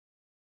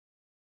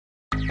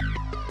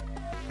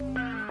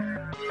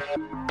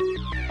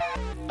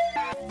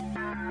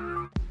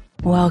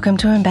Welcome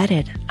to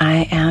Embedded.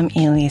 I am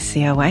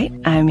Alicia White.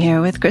 I'm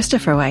here with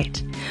Christopher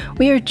White.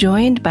 We are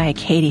joined by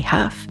Katy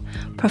Huff,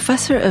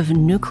 professor of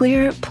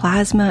nuclear,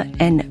 plasma,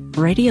 and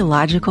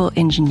radiological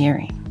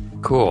engineering.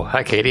 Cool.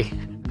 Hi, Katy.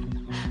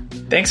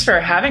 Thanks for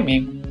having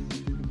me.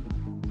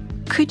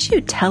 Could you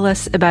tell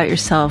us about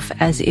yourself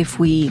as if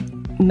we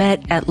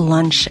met at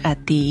lunch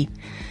at the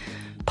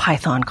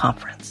Python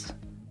conference?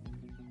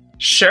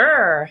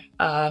 Sure.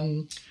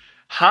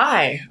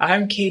 Hi,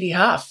 I'm Katy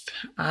Huff.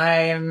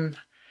 I'm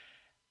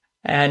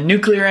a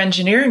nuclear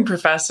engineering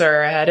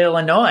professor at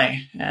Illinois,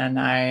 and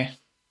I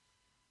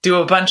do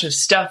a bunch of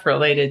stuff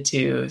related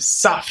to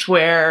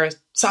software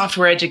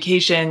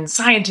education,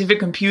 scientific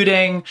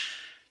computing,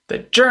 the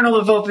Journal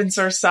of Open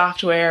Source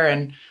Software,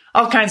 and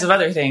all kinds of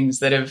other things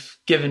that have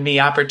given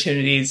me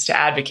opportunities to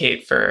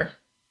advocate for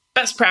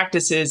best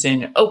practices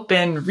in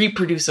open,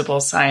 reproducible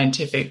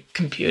scientific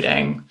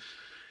computing.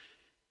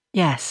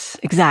 Yes,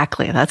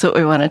 exactly. That's what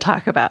we want to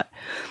talk about.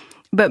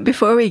 But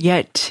before we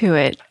get to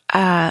it,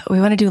 we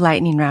want to do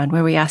lightning round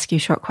where we ask you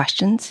short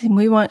questions and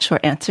we want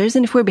short answers.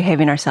 And if we're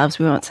behaving ourselves,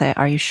 we won't say,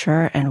 "Are you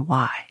sure?" and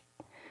why.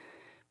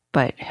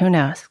 But who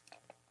knows?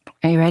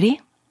 Are you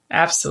ready?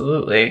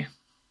 Absolutely.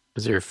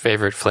 What's your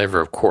favorite flavor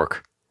of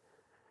quark?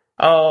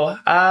 Oh,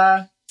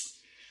 up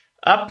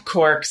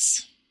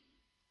quarks.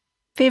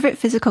 Favorite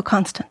physical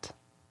constant?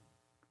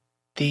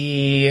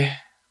 The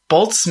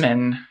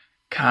Boltzmann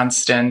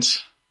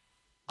constant.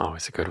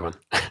 Always a good one.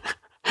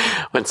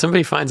 When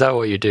somebody finds out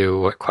what you do,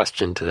 what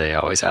question do they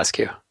always ask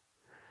you?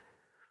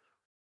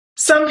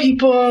 Some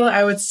people,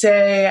 I would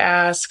say,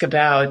 ask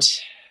about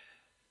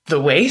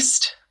the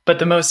waste, but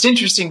the most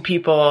interesting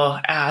people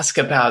ask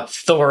about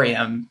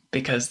thorium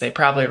because they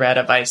probably read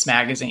a Vice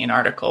magazine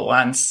article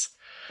once.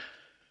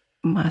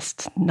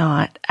 Must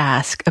not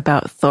ask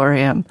about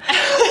thorium.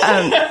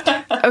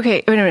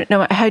 Okay, wait a minute.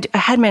 No, I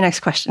had my next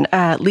question.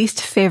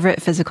 Least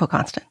favorite physical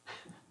constant?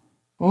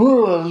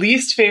 Ooh,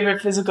 least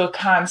favorite physical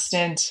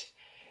constant.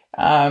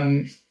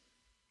 I'm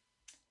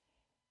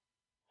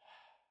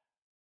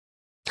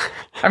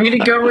going to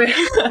go with,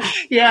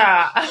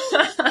 yeah.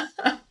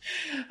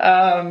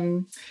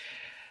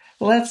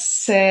 Let's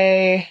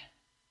say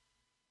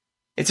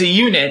it's a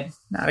unit,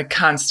 not a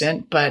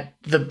constant, but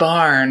the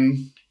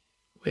barn,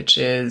 which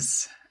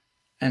is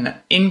an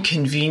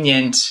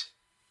inconvenient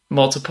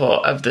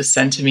multiple of the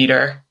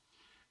centimeter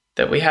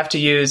that we have to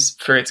use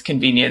for its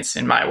convenience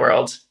in my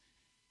world,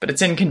 but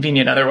it's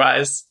inconvenient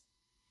otherwise.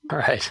 All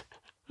right.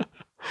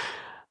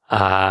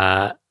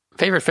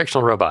 Favorite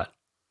fictional robot?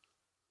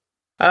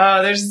 There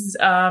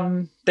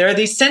are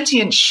these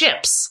sentient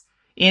ships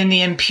in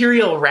the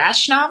Imperial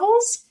Rash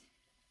novels,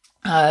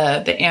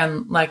 the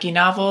Anne Leckie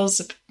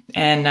novels,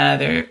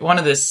 and one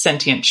of the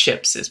sentient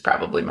ships is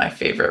probably my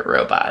favorite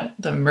robot,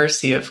 the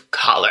Mercy of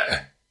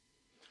Collar.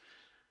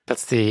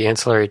 That's the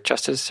Ancillary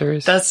Justice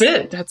series? That's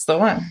it. That's the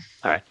one.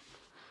 All right.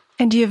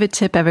 And do you have a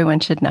tip everyone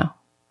should know?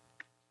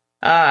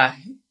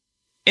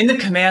 In the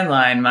command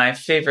line, my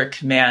favorite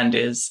command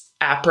is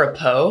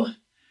apropos.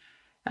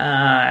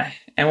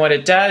 And what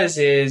it does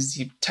is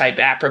you type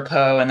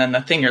apropos and then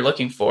the thing you're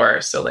looking for.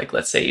 So like,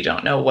 let's say you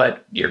don't know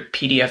what your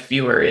PDF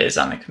viewer is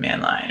on the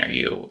command line, or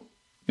you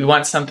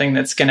want something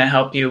that's going to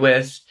help you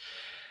with,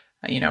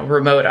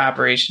 remote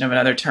operation of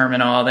another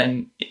terminal,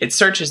 then it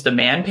searches the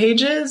man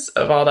pages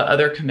of all the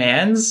other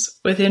commands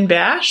within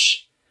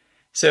Bash.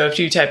 So if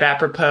you type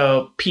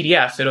apropos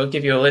PDF, it'll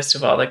give you a list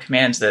of all the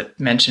commands that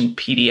mention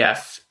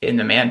PDF in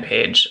the man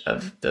page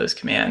of those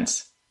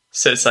commands.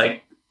 So it's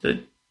like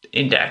the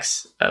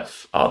index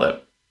of all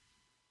the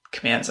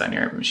commands on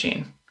your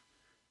machine.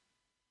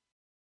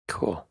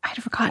 Cool. I'd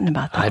forgotten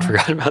about that. I'd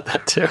forgotten about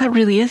that too. That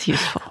really is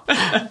useful.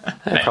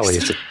 I probably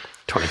used it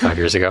 25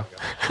 years ago.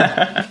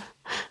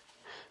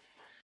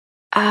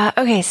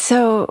 Okay,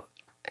 so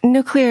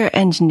nuclear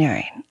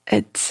engineering.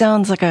 It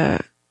sounds like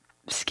a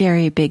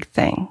scary big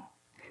thing.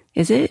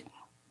 Is it?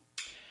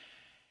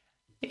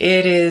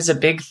 It is a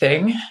big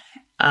thing.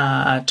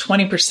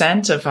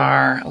 20% of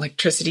our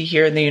electricity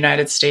here in the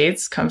United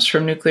States comes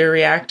from nuclear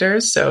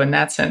reactors. So in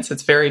that sense,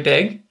 it's very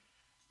big.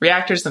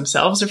 Reactors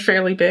themselves are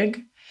fairly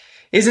big.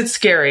 Is it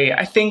scary?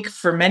 I think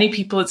for many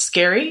people, it's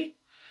scary.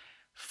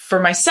 For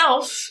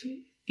myself,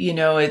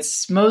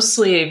 it's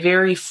mostly a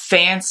very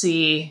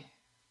fancy,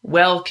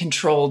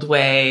 well-controlled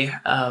way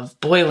of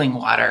boiling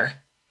water.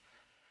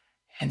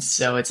 And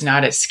so it's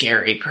not as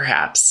scary,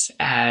 perhaps,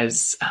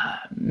 as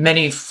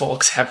many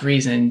folks have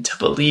reason to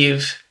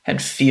believe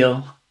and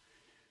feel.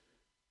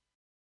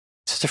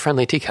 It's just a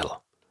friendly tea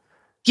kettle.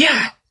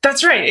 Yeah,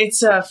 that's right.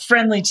 It's a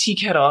friendly tea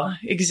kettle.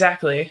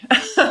 Exactly.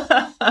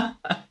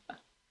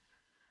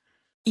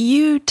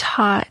 You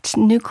taught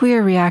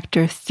nuclear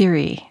reactor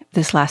theory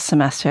this last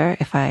semester,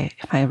 if I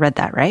read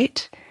that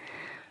right.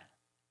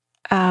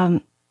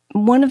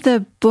 One of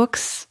the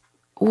books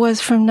was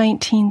from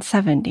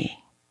 1970.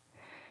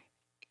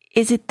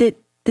 Is it that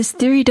this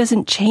theory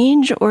doesn't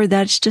change, or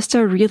that's just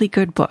a really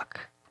good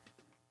book?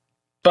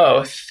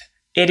 Both.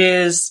 It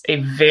is a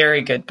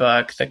very good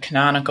book. The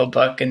canonical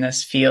book in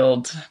this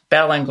field,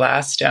 Bell and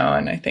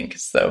Glasstone, I think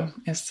is the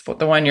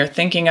one you're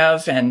thinking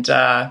of. And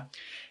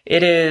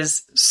it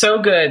is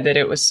so good that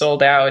it was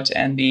sold out,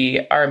 and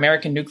our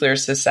American Nuclear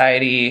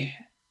Society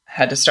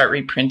had to start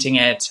reprinting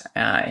it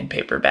in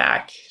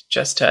paperback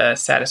just to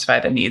satisfy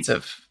the needs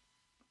of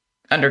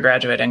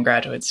undergraduate and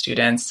graduate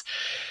students.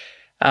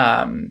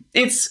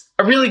 It's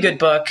a really good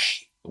book.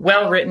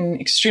 Well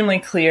written, extremely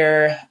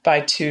clear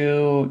by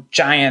two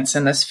giants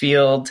in this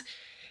field.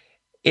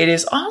 It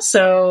is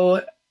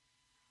also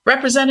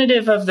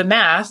representative of the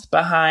math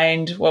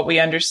behind what we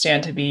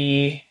understand to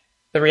be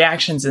the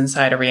reactions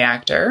inside a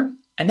reactor.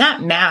 And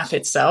that math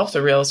itself,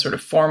 the real sort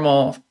of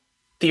formal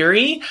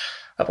theory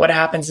of what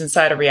happens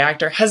inside a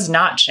reactor, has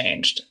not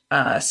changed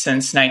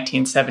since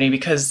 1970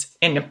 because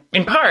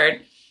in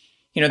part,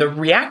 the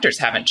reactors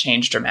haven't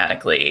changed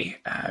dramatically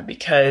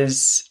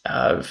because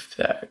of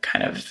the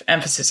kind of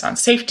emphasis on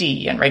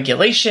safety and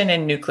regulation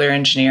in nuclear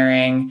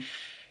engineering.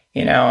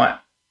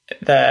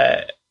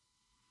 The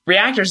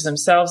reactors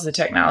themselves, the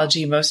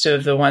technology, most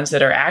of the ones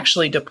that are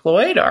actually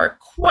deployed are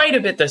quite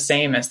a bit the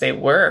same as they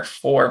were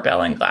for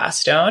Bell and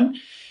Glasstone.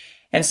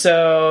 And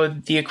so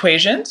the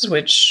equations,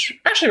 which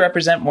actually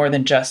represent more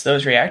than just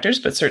those reactors,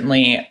 but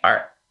certainly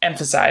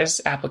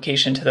emphasize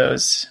application to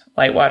those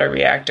light water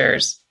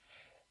reactors,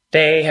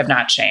 they have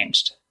not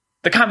changed.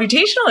 The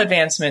computational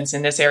advancements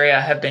in this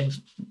area have been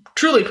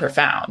truly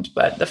profound,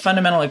 but the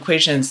fundamental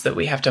equations that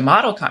we have to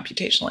model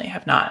computationally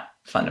have not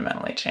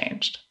fundamentally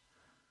changed.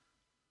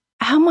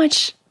 How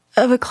much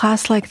of a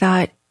class like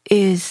that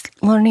is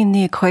learning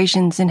the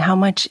equations, and how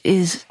much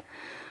is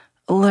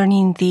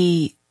learning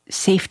the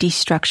safety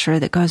structure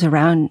that goes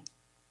around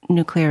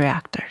nuclear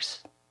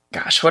reactors?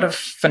 Gosh, what a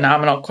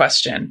phenomenal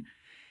question.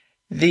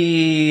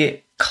 The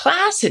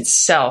class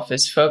itself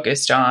is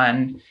focused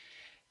on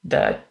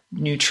the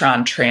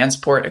neutron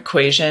transport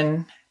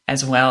equation,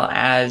 as well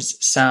as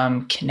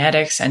some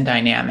kinetics and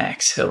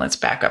dynamics. So let's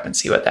back up and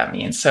see what that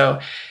means. So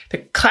the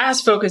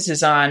class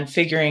focuses on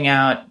figuring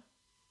out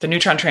the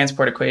neutron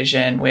transport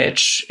equation,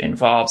 which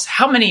involves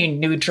how many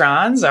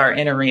neutrons are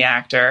in a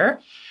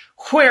reactor,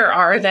 where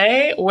are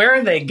they, where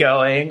are they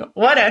going,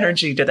 what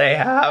energy do they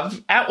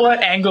have, at what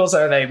angles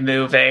are they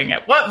moving,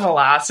 at what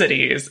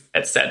velocities,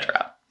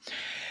 etc.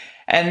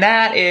 And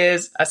that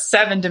is a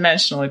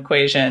 7-dimensional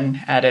equation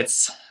at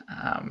its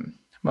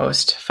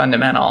most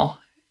fundamental.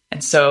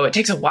 And so it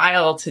takes a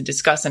while to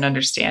discuss and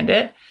understand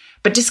it.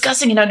 But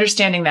discussing and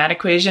understanding that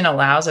equation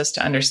allows us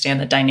to understand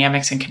the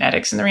dynamics and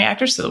kinetics in the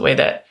reactor. So the way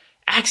that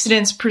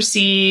accidents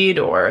proceed,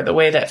 or the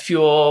way that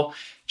fuel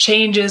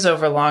changes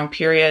over long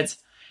periods.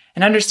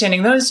 And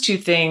understanding those two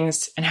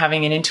things and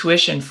having an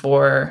intuition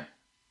for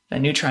the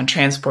neutron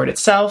transport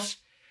itself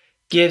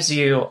gives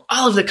you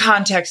all of the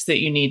context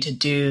that you need to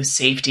do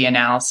safety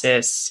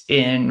analysis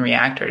in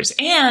reactors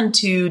and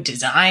to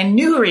design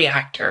new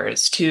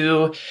reactors,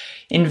 to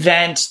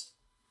invent,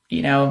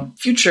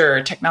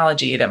 future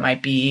technology that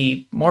might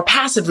be more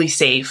passively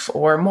safe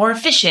or more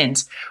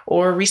efficient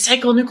or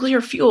recycle nuclear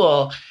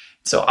fuel.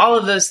 So all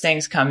of those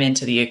things come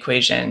into the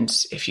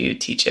equations if you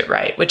teach it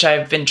right, which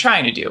I've been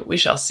trying to do. We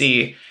shall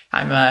see.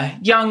 I'm a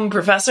young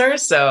professor,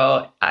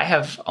 so I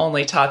have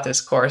only taught this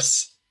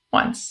course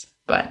once,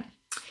 but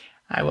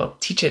I will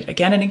teach it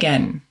again and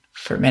again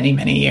for many,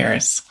 many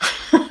years.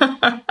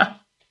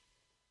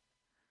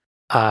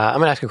 I'm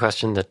going to ask a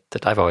question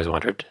that I've always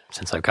wondered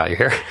since I've got you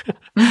here.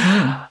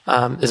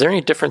 Mm-hmm. Is there any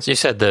difference? You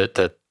said that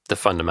the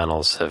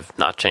fundamentals have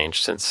not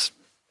changed since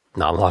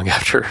not long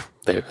after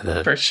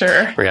the for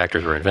sure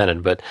reactors were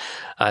invented, but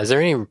is there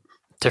any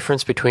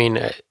difference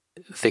between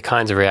the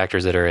kinds of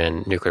reactors that are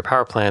in nuclear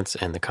power plants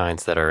and the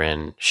kinds that are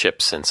in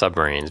ships and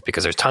submarines?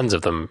 Because there's tons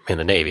of them in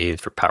the Navy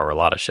for power a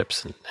lot of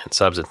ships and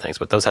subs and things,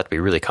 but those have to be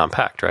really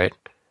compact, right?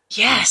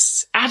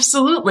 Yes,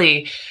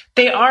 absolutely.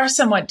 They are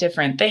somewhat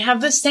different. They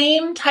have the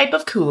same type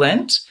of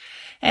coolant,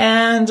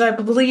 and I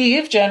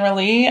believe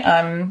generally,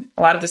 a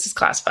lot of this is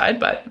classified,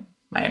 but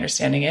my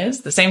understanding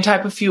is the same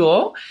type of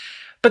fuel.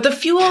 But the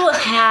fuel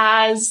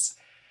has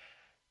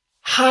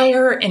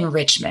higher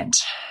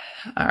enrichment.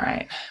 All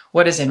right.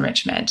 What is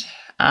enrichment?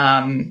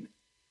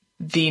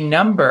 The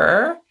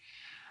number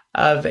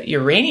of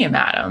uranium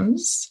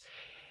atoms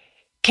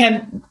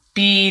can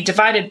be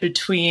divided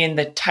between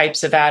the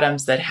types of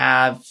atoms that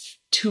have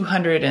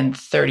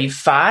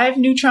 235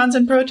 neutrons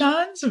and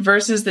protons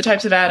versus the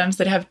types of atoms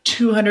that have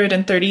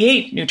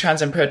 238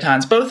 neutrons and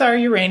protons. Both are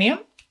uranium,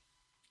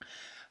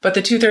 but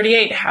the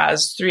 238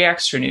 has 3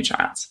 extra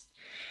neutrons.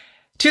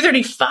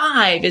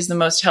 235 is the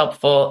most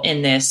helpful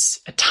in this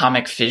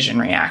atomic fission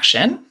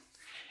reaction.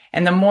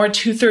 And the more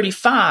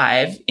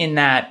 235 in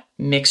that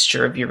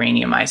mixture of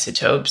uranium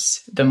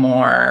isotopes, the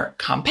more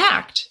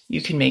compact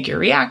you can make your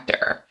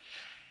reactor.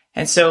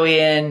 And so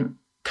in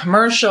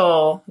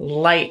commercial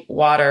light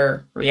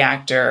water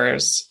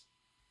reactors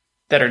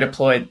that are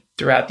deployed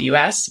throughout the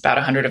US, about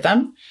 100 of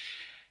them,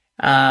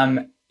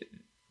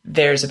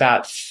 there's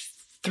about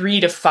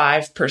 3 to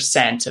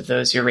 5% of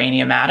those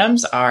uranium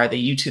atoms are the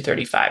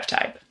U-235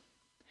 type.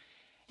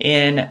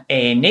 In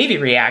a Navy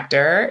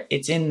reactor,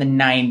 it's in the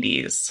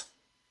 90s.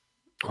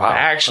 Wow. The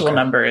actual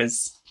number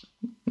is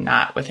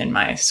not within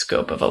my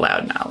scope of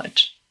allowed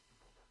knowledge.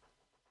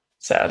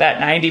 So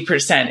that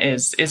 90%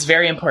 is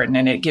very important,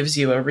 and it gives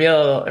you a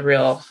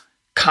real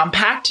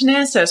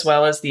compactness as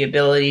well as the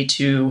ability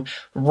to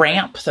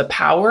ramp the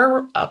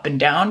power up and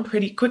down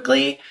pretty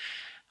quickly,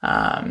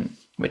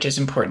 which is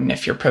important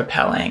if you're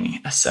propelling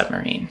a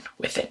submarine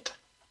with it.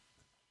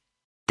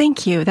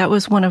 Thank you. That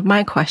was one of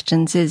my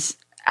questions, is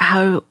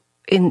how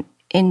in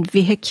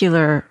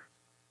vehicular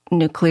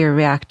nuclear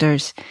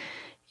reactors,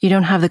 you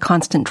don't have the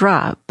constant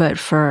draw, but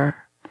for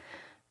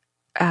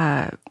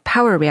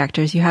power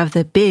reactors, you have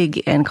the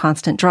big and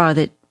constant draw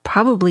that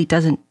probably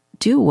doesn't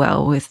do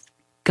well with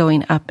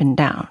going up and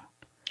down.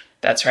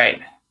 That's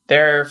right.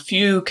 There are a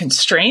few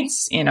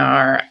constraints in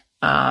our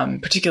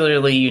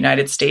particularly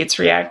United States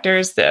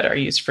reactors that are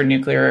used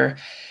for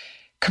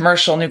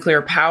commercial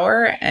nuclear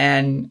power.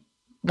 And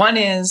one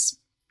is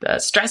the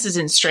stresses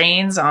and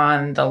strains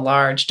on the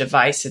large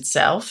device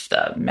itself,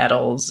 the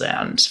metals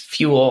and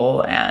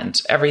fuel and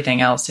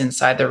everything else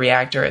inside the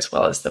reactor, as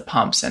well as the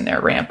pumps and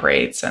their ramp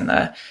rates and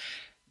the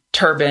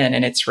turbine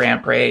and its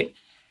ramp rate.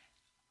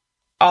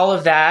 All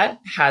of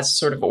that has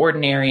sort of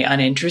ordinary,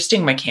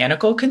 uninteresting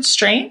mechanical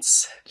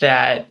constraints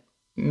that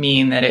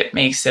mean that it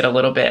makes it a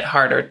little bit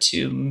harder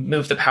to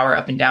move the power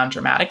up and down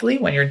dramatically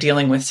when you're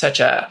dealing with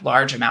such a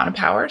large amount of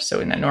power. So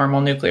in a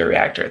normal nuclear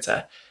reactor, it's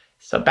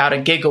about a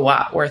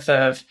gigawatt worth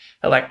of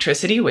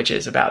electricity, which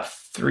is about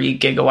 3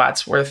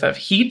 gigawatts worth of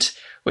heat,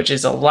 which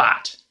is a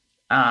lot.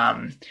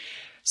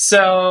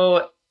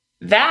 So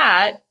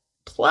that,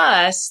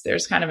 plus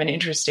there's kind of an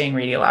interesting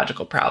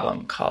radiological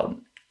problem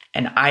called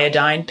an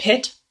iodine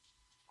pit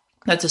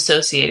that's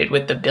associated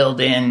with the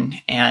build-in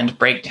and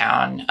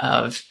breakdown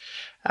of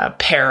a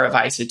pair of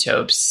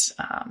isotopes,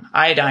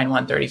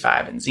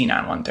 iodine-135 and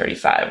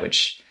xenon-135,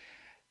 which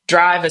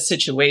drive a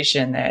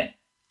situation that,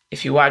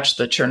 if you watch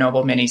the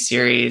Chernobyl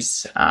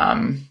miniseries,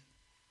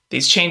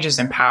 these changes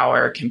in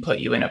power can put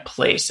you in a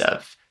place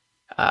of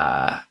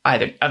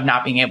either of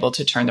not being able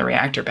to turn the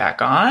reactor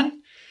back on.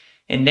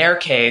 In their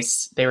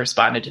case, they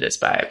responded to this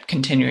by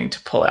continuing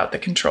to pull out the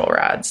control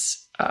rods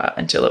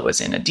until it was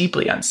in a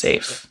deeply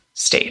unsafe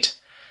state.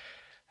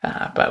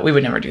 But we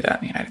would never do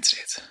that in the United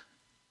States.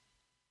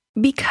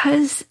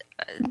 Because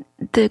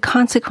the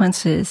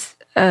consequences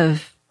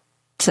of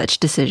such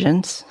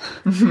decisions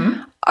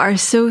are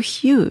so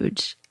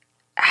huge,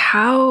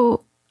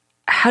 how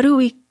do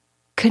we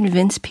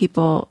convince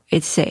people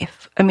it's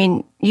safe? I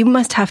mean, you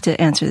must have to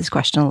answer this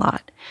question a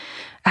lot.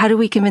 How do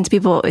we convince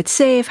people it's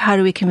safe? How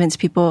do we convince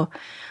people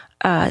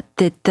that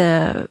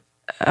the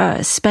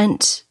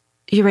spent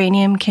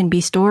uranium can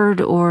be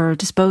stored or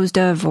disposed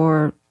of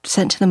or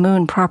sent to the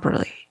moon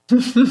properly?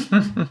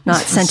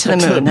 Not sent to the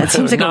moon. That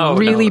seems like a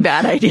really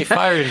bad idea. He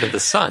fired into the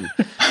sun.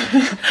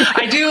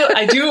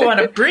 I do want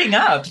to bring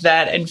up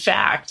that, in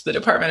fact, the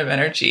Department of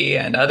Energy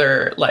and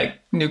other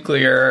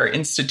nuclear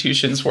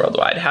institutions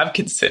worldwide have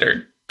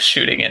considered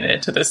shooting it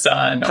into the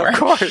sun. Of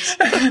course.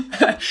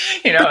 But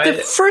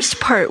the first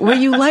part where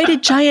you light a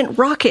giant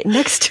rocket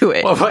next to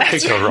it. Well, what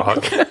could go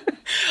wrong?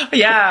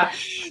 Yeah.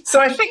 So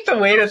I think the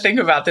way to think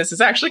about this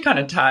is actually kind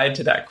of tied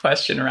to that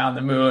question around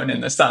the moon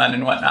and the sun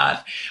and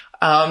whatnot.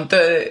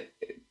 The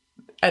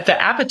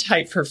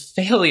appetite for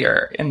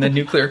failure in the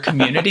nuclear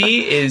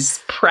community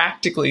is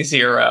practically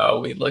zero.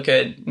 We look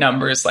at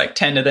numbers like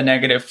 10 to the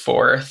negative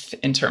fourth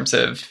in terms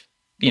of,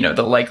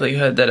 the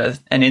likelihood that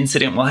an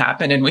incident will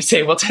happen. And we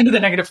say, well, 10 to the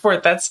negative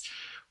fourth, that's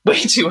way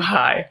too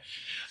high.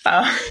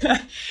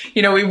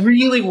 We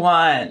really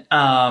want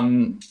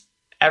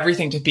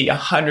everything to be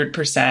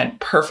 100%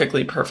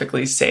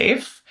 perfectly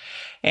safe.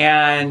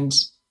 And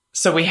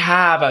so we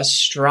have a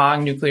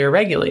strong nuclear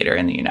regulator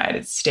in the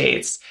United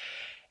States.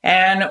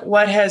 And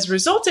what has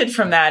resulted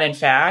from that, in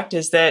fact,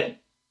 is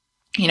that,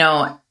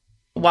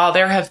 while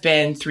there have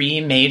been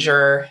 3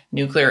 major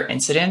nuclear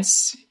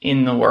incidents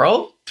in the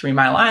world, 3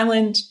 Mile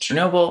Island,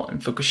 Chernobyl,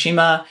 and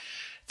Fukushima,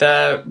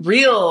 the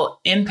real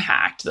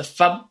impact,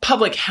 the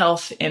public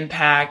health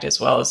impact,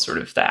 as well as sort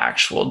of the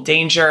actual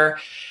danger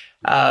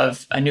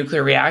of a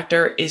nuclear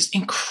reactor is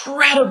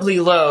incredibly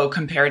low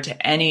compared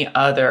to any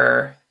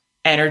other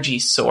energy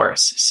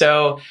source.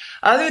 So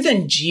other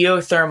than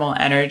geothermal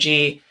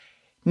energy,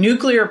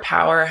 nuclear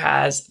power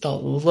has the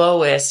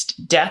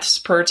lowest deaths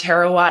per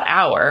terawatt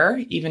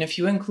hour, even if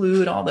you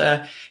include all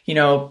the,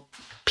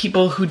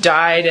 people who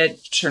died at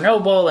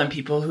Chernobyl and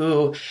people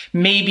who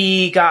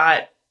maybe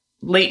got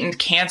latent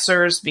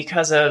cancers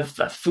because of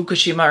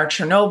Fukushima or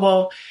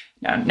Chernobyl.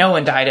 Now, no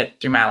one died at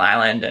 3 Mile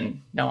Island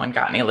and no one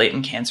got any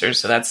latent cancers,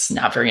 so that's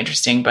not very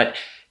interesting. But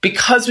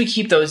because we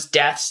keep those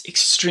deaths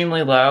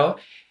extremely low,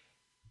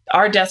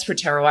 our deaths per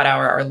terawatt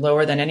hour are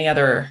lower than any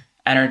other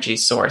energy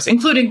source,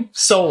 including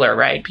solar,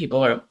 right?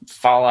 People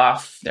fall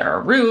off their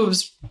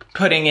roofs,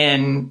 putting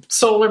in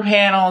solar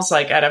panels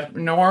at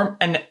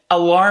an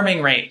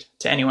alarming rate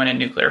to anyone in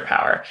nuclear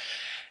power.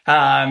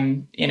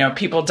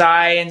 People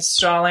die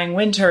installing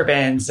wind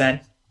turbines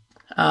and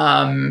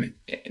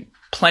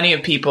plenty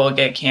of people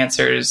get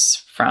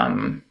cancers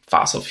from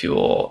fossil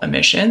fuel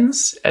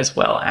emissions, as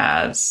well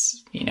as,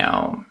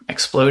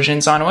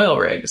 explosions on oil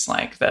rigs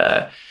like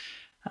the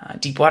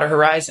Deepwater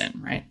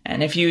Horizon, right?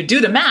 And if you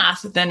do the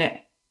math, then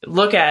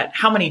look at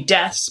how many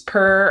deaths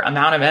per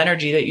amount of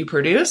energy that you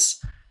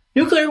produce,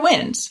 nuclear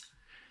wins.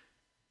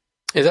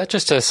 Is that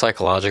just a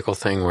psychological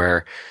thing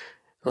where,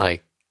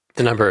 like,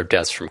 the number of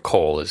deaths from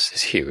coal is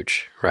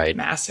huge, right?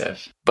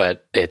 Massive.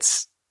 But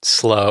it's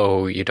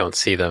slow, you don't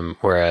see them,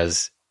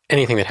 whereas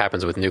anything that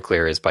happens with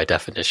nuclear is by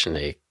definition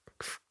a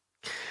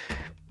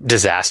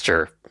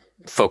disaster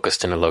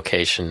focused in a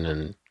location.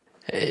 And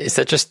is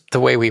that just the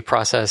way we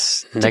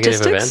process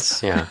negative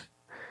events? Yeah.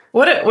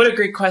 What a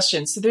great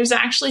question. So there's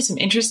actually some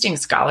interesting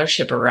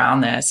scholarship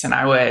around this, and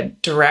I would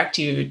direct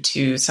you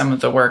to some of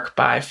the work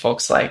by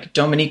folks like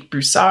Dominique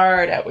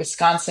Broussard at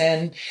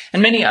Wisconsin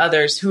and many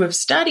others who have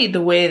studied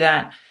the way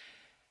that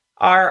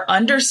our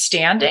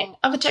understanding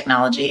of a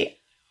technology,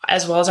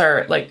 as well as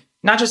our,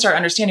 not just our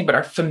understanding, but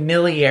our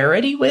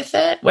familiarity with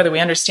it, whether we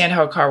understand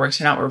how a car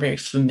works or not, we're very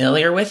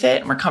familiar with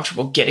it and we're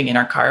comfortable getting in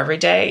our car every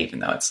day, even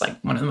though it's like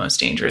one of the most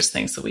dangerous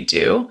things that we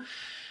do.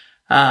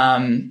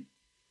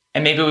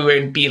 And maybe we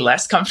would be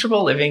less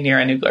comfortable living near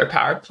a nuclear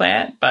power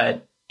plant,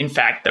 but in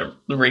fact,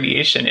 the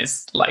radiation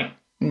is like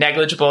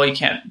negligible. You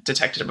can't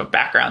detect it above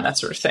background, that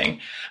sort of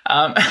thing.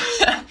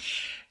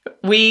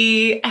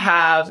 We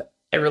have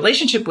a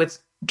relationship with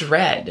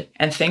dread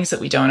and things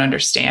that we don't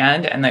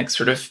understand, and like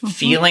sort of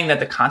feeling that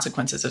the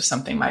consequences of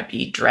something might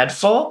be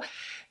dreadful,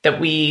 that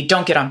we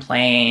don't get on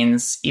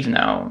planes, even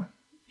though,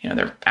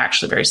 they're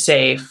actually very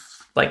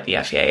safe. Like the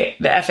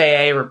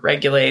FAA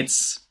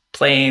regulates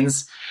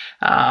planes.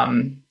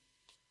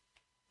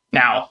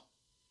 Now,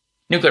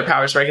 nuclear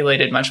power is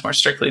regulated much more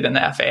strictly than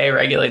the FAA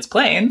regulates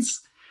planes.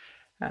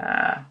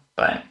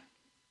 But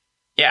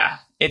yeah,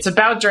 it's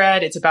about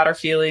dread. It's about our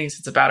feelings.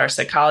 It's about our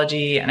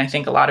psychology. And I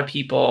think a lot of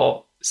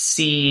people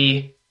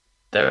see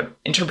the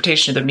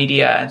interpretation of the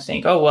media and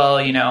think, oh, well,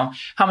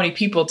 how many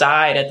people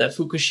died at the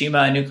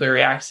Fukushima nuclear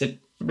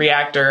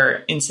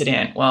reactor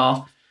incident?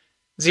 Well,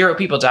 0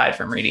 people died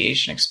from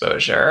radiation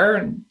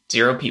exposure.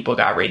 0 people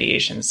got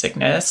radiation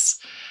sickness.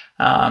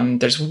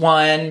 There's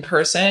one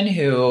person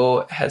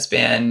who has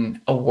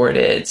been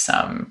awarded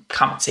some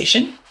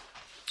compensation.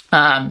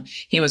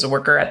 He was a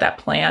worker at that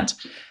plant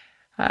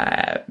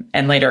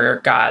and later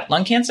got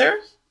lung cancer.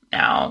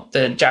 Now,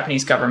 the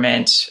Japanese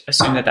government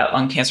assumed that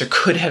lung cancer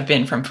could have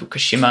been from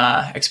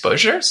Fukushima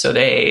exposure, so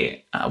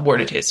they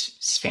awarded his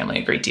family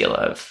a great deal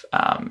of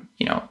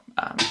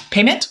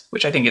payment,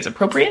 which I think is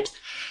appropriate.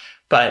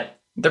 But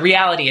the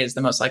reality is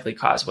the most likely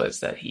cause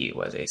was that he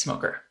was a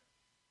smoker.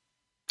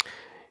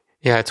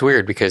 Yeah, it's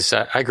weird because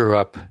I grew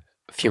up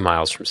a few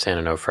miles from San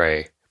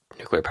Onofre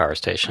nuclear power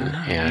station,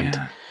 and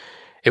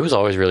it was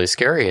always really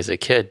scary as a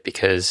kid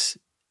because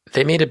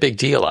they made a big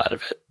deal out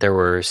of it. There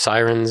were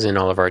sirens in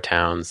all of our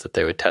towns that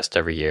they would test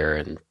every year,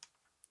 and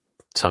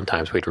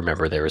sometimes we'd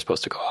remember they were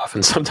supposed to go off,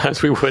 and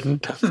sometimes we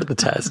wouldn't for the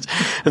test.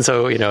 And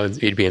so,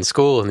 you'd be in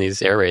school, and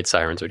these air raid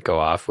sirens would go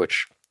off,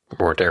 which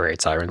weren't air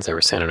raid sirens. They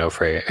were San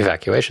Onofre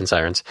evacuation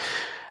sirens.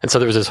 And so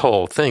there was this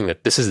whole thing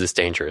that this is this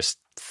dangerous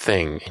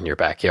thing in your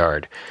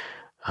backyard,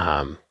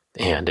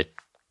 and it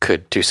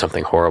could do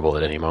something horrible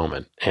at any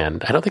moment.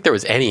 And I don't think there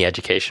was any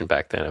education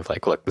back then of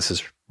like, look, this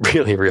is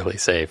really, really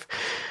safe.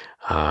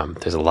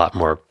 There's a lot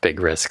more big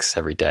risks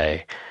every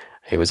day.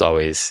 It was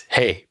always,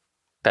 hey,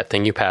 that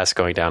thing you pass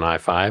going down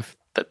I-5,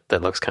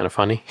 that looks kind of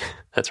funny.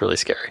 That's really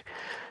scary.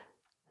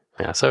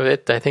 Yeah, so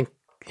I think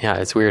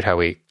it's weird how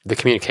the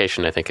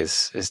communication, I think,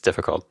 is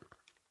difficult.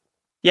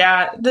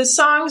 Yeah, the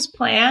Songs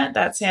plant,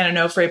 that San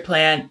Onofre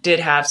plant, did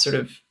have sort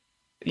of,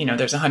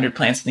 there's 100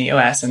 plants in the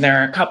U.S., and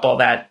there are a couple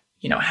that,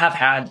 have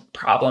had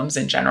problems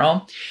in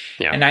general.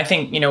 Yeah. And I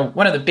think,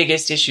 one of the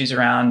biggest issues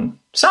around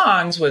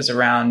Songs was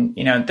around,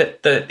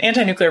 the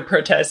anti-nuclear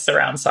protests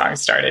around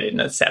Songs started in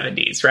the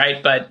 70s,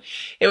 right? But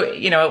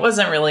it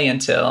wasn't really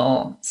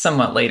until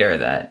somewhat later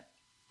that,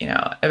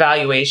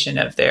 evaluation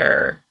of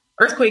their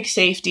earthquake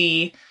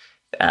safety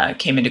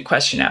came into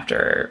question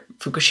after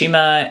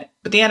Fukushima.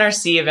 But the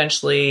NRC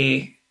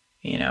eventually,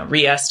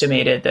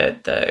 re-estimated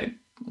that the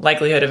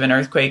likelihood of an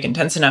earthquake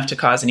intense enough to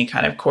cause any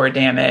kind of core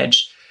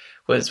damage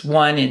was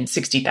 1 in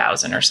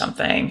 60,000 or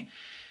something.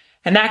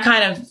 And that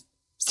kind of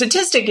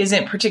statistic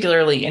isn't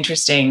particularly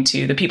interesting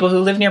to the people who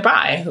live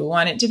nearby who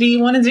want it to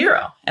be 1 in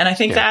 0. And I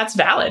think that's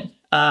valid.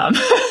 Or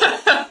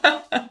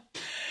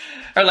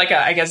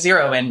I guess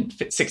 0 in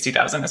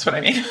 60,000. That's what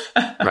I mean.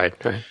 Right.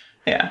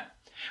 Yeah.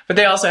 But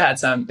they also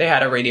had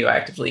a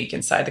radioactive leak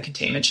inside the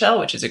containment shell,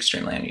 which is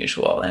extremely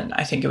unusual. And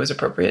I think it was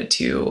appropriate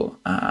to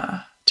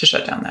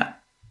shut down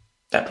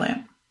that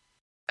plant.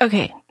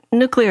 Okay.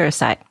 Nuclear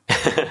aside.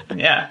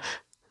 Yeah.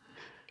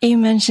 You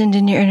mentioned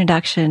in your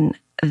introduction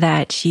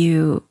that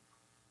you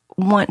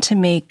want to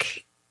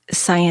make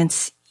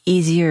science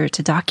easier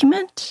to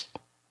document.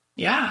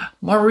 Yeah.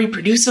 More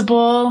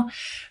reproducible,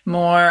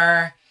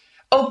 more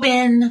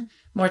open,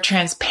 more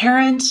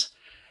transparent.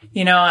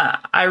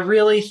 I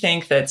really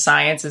think that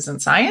science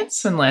isn't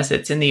science unless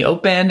it's in the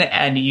open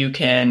and you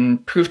can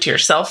prove to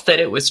yourself that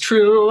it was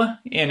true.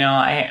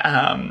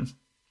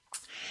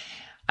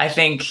 I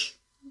think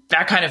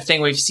that kind of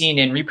thing we've seen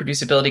in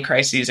reproducibility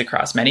crises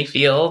across many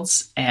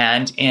fields,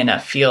 and in a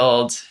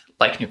field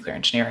like nuclear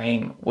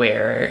engineering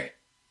where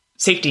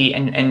safety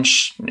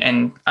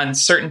and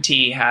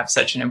uncertainty have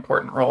such an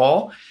important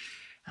role.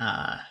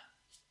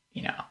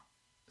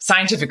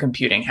 Scientific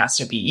computing has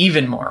to be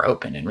even more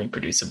open and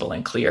reproducible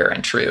and clear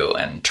and true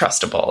and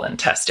trustable and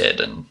tested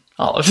and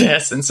all of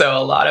this. And so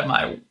a lot of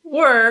my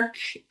work,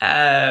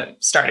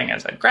 starting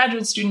as a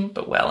graduate student,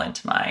 but well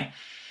into my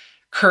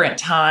current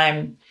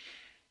time,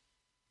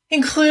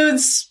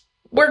 includes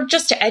work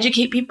just to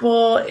educate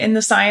people in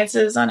the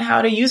sciences on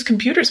how to use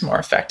computers more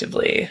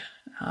effectively,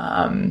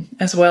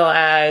 as well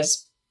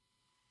as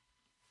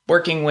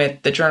working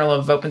with the Journal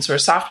of Open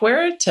Source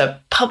Software to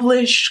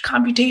publish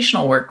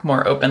computational work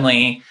more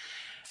openly.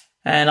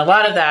 And a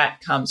lot of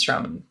that comes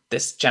from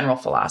this general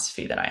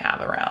philosophy that I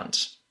have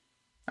around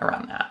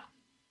that.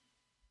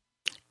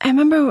 I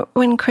remember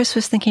when Chris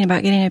was thinking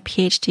about getting a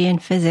PhD in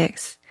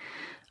physics,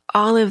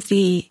 all of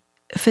the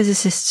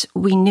physicists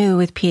we knew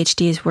with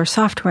PhDs were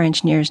software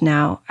engineers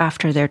now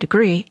after their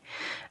degree.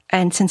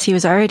 And since he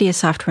was already a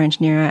software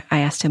engineer, I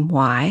asked him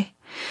why.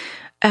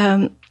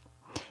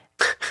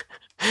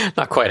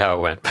 Not quite how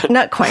it went.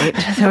 Not quite.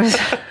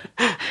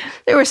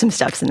 There were some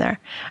steps in there.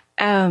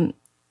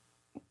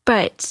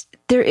 But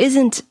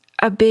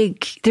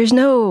there's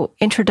no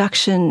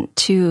introduction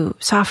to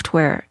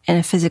software in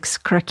a physics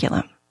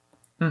curriculum.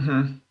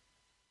 Mm-hmm.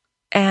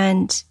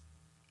 And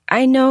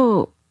I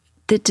know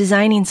that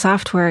designing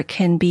software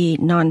can be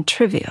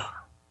non-trivial.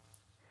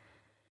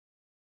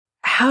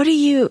 How do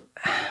you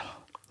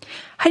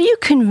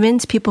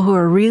convince people who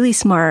are really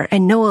smart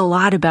and know a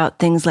lot about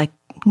things like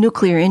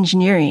nuclear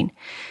engineering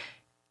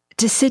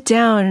to sit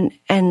down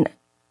and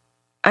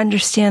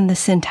understand the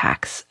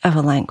syntax of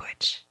a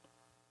language?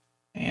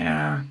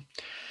 Yeah.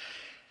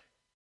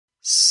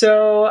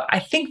 So I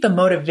think the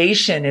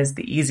motivation is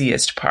the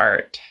easiest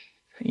part.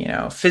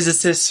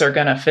 Physicists are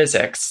going to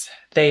physics.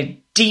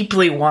 They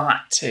deeply want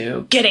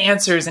to get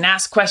answers and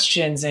ask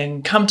questions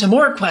and come to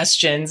more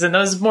questions. And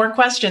those more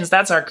questions,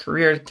 that's our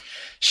career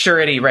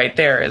surety right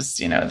there, is,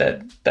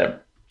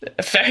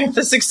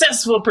 the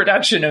successful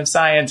production of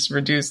science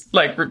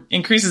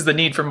increases the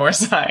need for more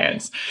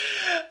science.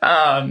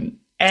 And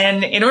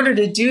in order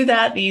to do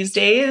that these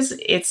days,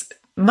 it's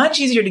much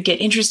easier to get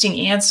interesting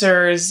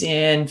answers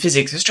in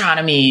physics,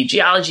 astronomy,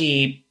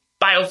 geology,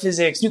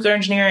 biophysics, nuclear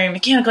engineering,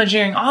 mechanical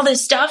engineering, all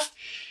this stuff,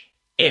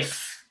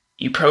 if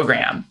you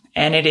program.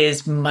 And it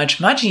is much,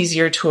 much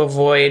easier to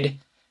avoid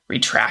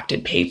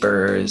retracted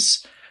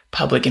papers,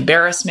 public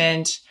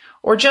embarrassment,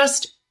 or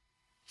just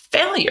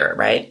failure,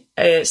 right?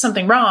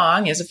 Something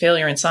wrong is a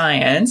failure in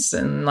science.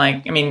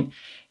 And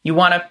you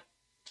want to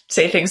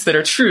say things that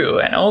are true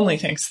and only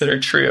things that are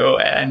true.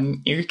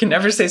 And you can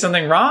never say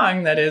something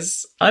wrong that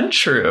is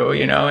untrue,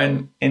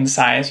 in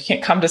science. You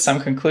can't come to some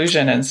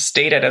conclusion and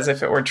state it as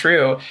if it were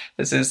true.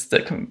 This is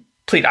the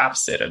complete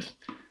opposite of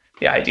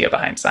the idea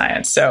behind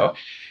science. So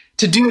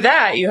to do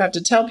that, you have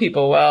to tell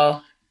people,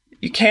 well,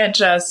 you can't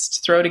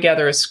just throw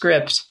together a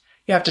script.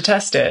 You have to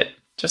test it.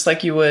 Just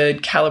like you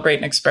would calibrate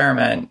an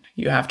experiment,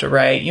 you have to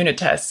write unit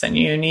tests and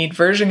you need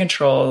version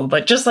control,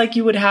 just like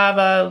you would have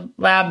a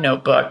lab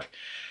notebook.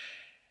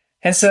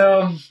 And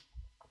so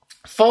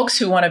folks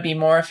who want to be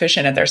more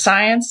efficient at their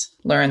science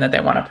learn that they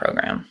want to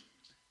program.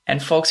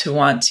 And folks who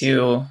want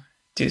to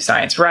do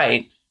science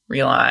right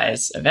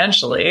realize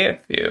eventually, if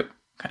you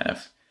kind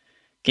of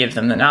give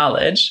them the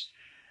knowledge,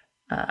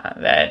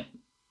 that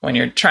when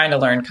you're trying to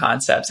learn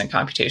concepts in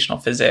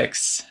computational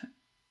physics,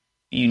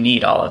 you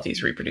need all of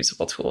these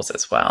reproducible tools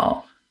as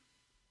well.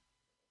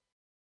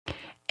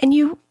 And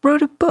you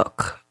wrote a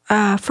book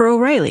for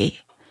O'Reilly.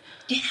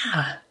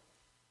 Yeah.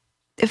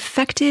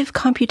 Effective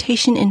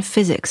Computation in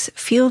Physics,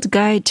 Field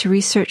Guide to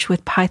Research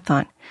with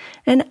Python.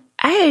 And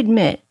I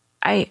admit,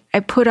 I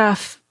put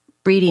off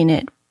reading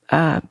it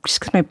just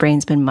because my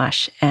brain's been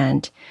mush.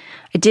 And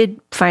I did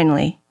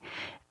finally.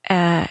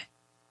 I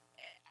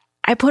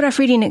put off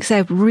reading it because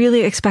I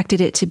really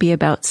expected it to be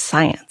about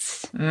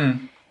science.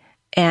 Mm.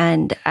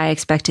 And I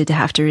expected to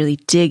have to really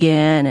dig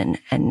in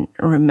and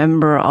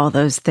remember all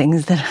those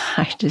things that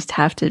I just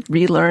have to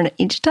relearn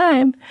each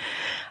time.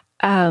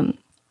 And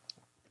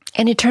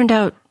it turned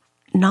out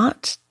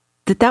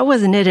that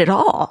wasn't it at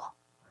all.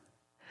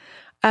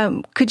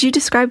 Could you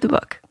describe the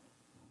book?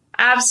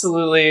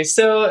 Absolutely.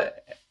 So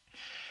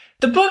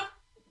the book,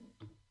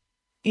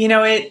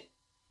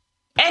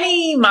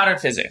 any modern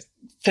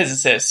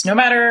physicist, no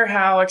matter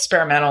how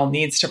experimental,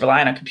 needs to rely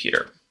on a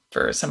computer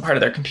for some part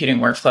of their computing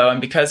workflow.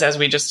 And because, as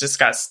we just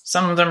discussed,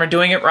 some of them are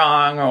doing it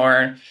wrong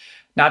or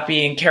not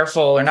being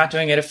careful or not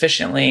doing it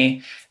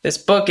efficiently, this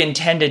book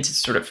intended to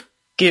sort of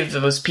give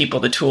those people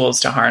the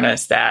tools to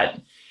harness that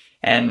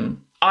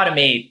and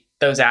automate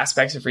those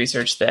aspects of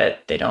research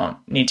that they don't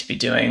need to be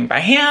doing by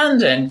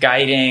hand, and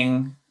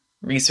guiding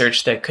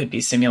research that could be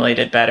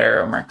simulated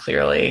better or more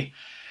clearly.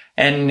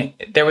 And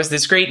there was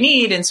this great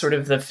need in sort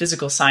of the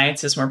physical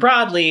sciences more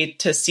broadly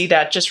to see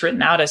that just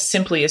written out as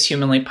simply as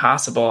humanly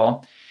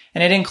possible.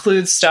 And it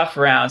includes stuff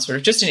around sort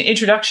of just an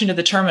introduction to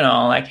the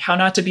terminal, like how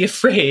not to be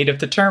afraid of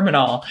the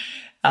terminal,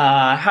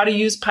 how to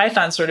use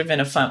Python sort of in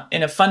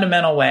a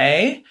fundamental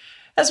way,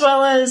 as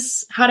well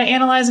as how to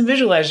analyze and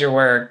visualize your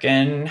work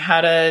and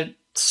how to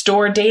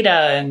store data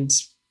and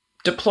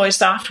deploy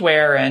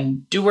software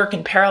and do work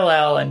in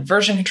parallel and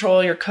version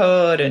control your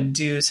code and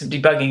do some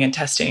debugging and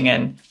testing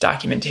and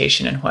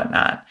documentation and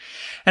whatnot.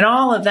 And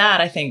all of that,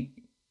 I think,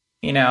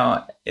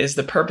 is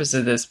the purpose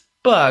of this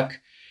book.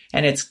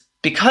 And it's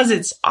because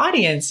its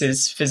audience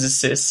is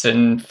physicists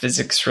and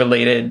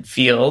physics-related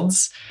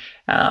fields,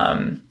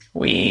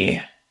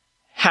 we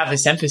have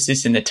this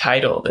emphasis in the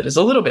title that is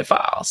a little bit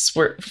false.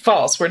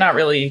 We're not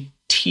really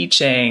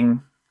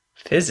teaching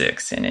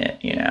physics in it,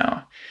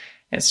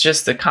 It's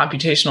just the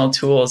computational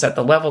tools at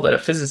the level that a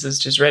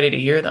physicist is ready to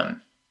hear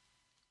them.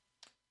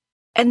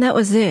 And that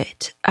was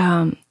it.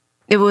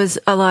 It was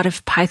a lot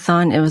of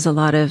Python. It was a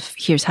lot of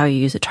here's how you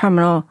use a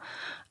terminal,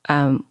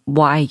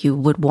 why you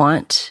would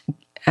want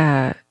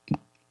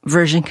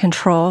version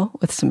control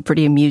with some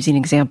pretty amusing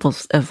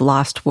examples of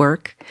lost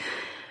work.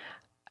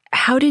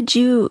 How did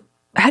you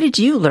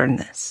learn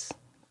this?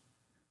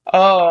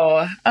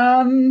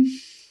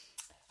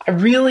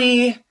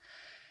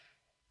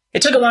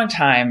 It took a long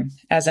time.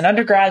 As an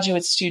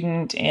undergraduate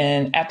student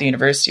at the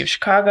University of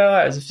Chicago,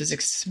 I was a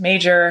physics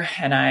major,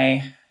 and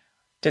I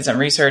did some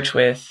research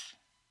with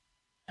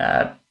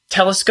a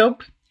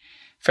telescope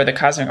for the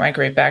cosmic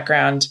microwave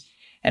background,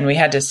 and we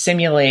had to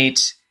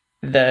simulate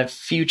the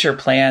future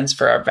plans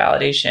for our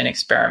validation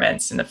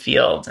experiments in the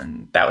field,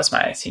 and that was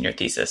my senior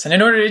thesis. And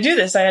in order to do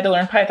this, I had to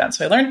learn Python.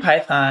 So I learned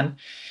Python,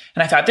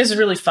 and I thought, this is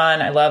really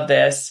fun. I love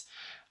this.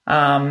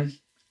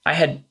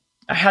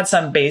 I had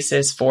some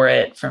basis for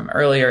it from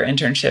earlier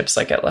internships,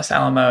 like at Los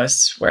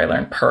Alamos, where I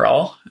learned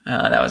Perl.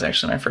 That was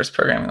actually my first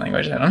programming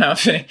language. I don't know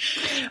if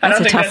that's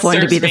a tough one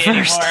to be the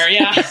first. Anymore.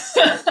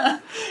 Yeah,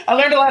 I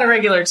learned a lot of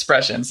regular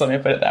expressions. Let me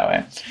put it that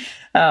way.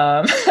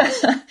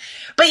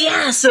 But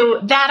yeah, so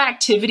that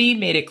activity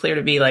made it clear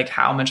to me like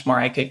how much more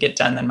I could get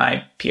done than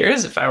my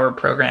peers if I were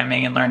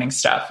programming and learning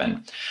stuff.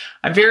 And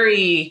I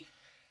really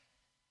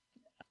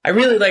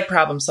like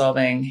problem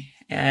solving,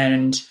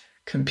 and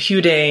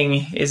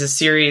computing is a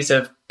series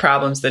of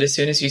problems that as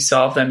soon as you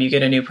solve them, you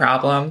get a new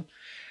problem.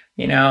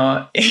 You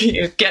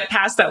get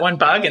past that one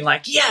bug and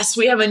like, yes,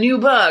 we have a new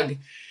bug,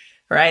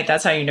 right?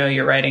 That's how you know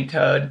you're writing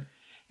code.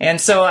 And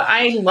so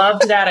I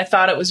loved that. I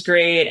thought it was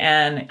great.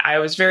 And I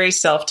was very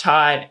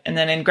self-taught. And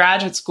then in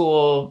graduate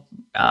school,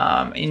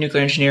 in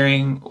nuclear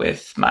engineering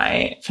with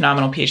my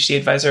phenomenal PhD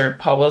advisor,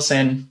 Paul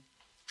Wilson,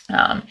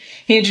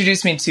 he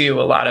introduced me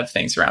to a lot of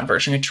things around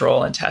version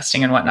control and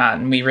testing and whatnot.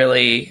 And we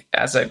really,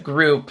 as a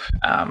group,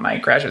 my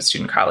graduate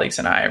student colleagues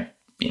and I,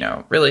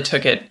 really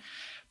took it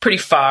pretty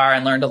far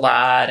and learned a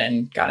lot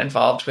and got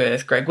involved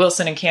with Greg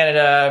Wilson in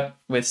Canada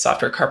with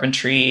Software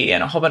Carpentry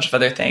and a whole bunch of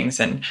other things.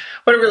 And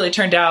what it really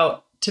turned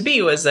out to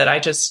be was that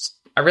I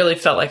really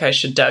felt like I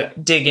should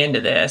dig into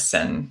this.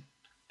 And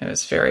it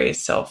was very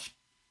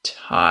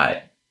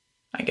self-taught,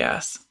 I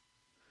guess.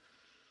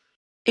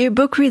 Your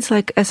book reads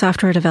like a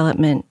software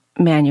development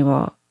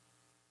manual,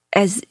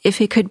 as if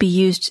it could be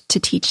used to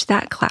teach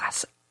that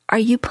class. Are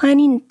you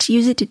planning to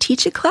use it to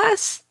teach a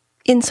class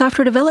in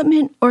software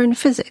development or in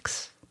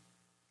physics?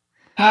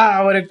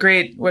 What a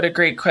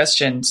great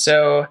question.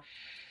 So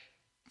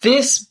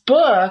this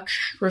book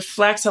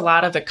reflects a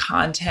lot of the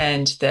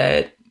content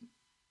that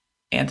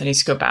Anthony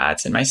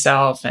Skobatz and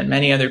myself and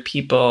many other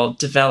people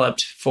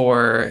developed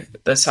for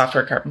the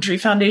Software Carpentry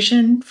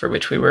Foundation, for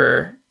which we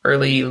were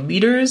early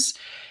leaders.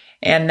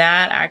 And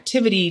that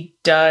activity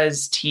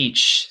does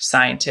teach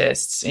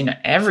scientists in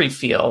every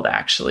field,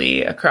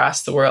 actually,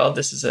 across the world.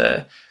 This is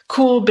a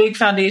cool, big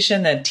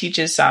foundation that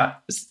teaches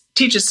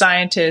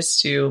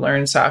scientists to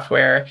learn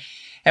software.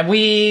 And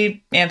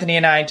Anthony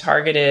and I,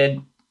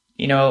 targeted,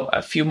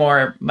 a few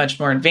much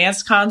more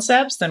advanced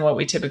concepts than what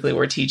we typically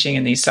were teaching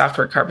in these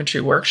software carpentry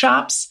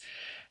workshops.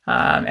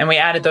 And we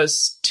added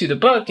those to the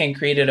book and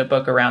created a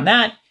book around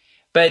that.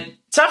 But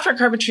software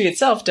carpentry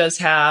itself does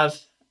have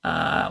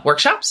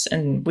workshops,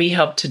 and we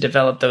help to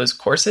develop those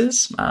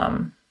courses.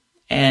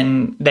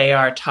 And they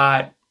are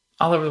taught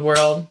all over the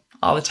world,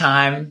 all the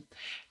time,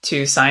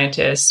 to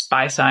scientists,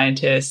 by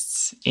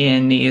scientists,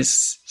 in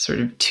these sort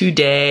of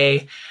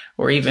 2-day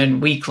or even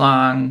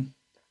week-long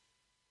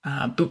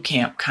boot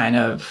camp kind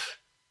of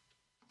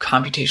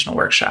computational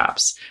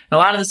workshops. And a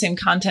lot of the same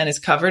content is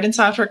covered in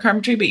software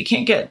carpentry, but you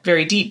can't get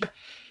very deep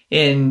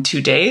in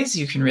 2 days.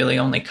 You can really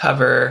only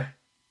cover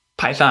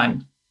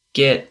Python,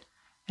 Git,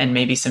 and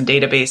maybe some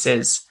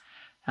databases.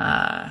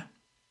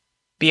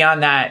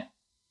 Beyond that,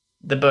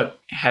 the book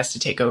has to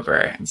take over.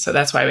 And so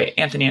that's why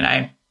Anthony and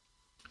I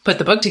put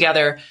the book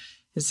together,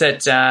 is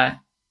that,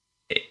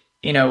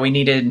 we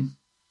needed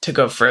to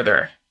go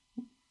further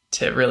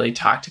to really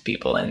talk to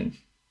people in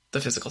the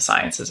physical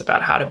sciences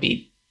about how to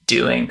be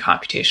doing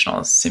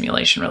computational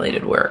simulation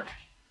related work.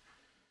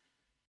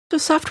 So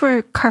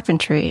software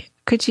carpentry,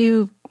 could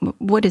you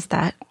What is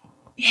that?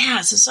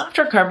 Yeah, so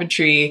Software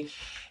Carpentry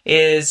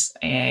is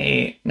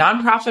a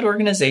nonprofit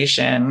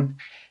organization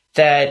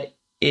that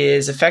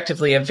is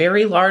effectively a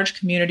very large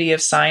community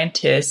of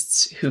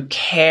scientists who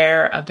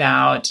care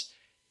about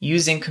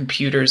using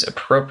computers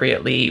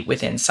appropriately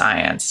within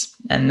science.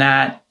 And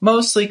that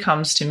mostly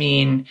comes to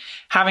mean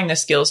having the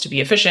skills to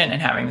be efficient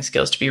and having the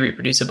skills to be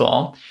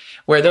reproducible,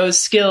 where those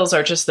skills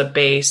are just the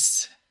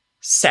base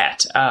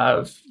set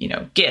of,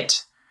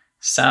 Git,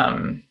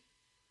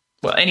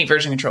 any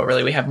version control,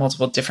 really. We have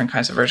multiple different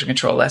kinds of version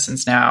control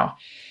lessons now.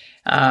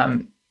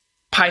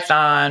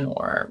 Python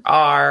or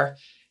R,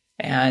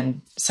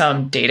 and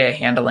some data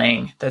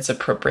handling that's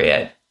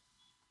appropriate.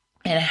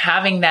 And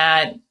having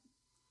that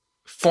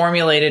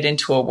formulated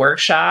into a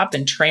workshop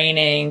and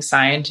training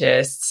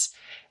scientists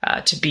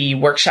to be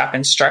workshop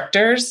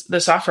instructors,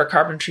 the Software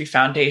Carpentry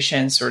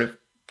Foundation sort of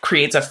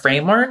creates a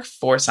framework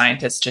for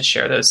scientists to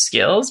share those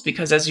skills.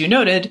 Because as you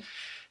noted,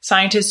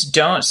 scientists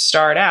don't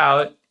start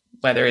out,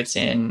 whether it's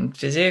in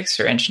physics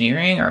or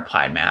engineering or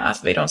applied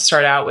math, they don't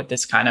start out with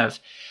this kind of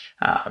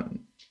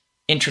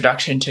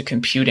introduction to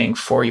computing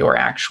for your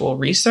actual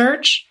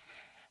research.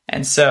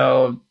 And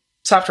so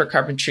Software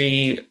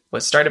Carpentry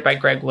was started by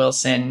Greg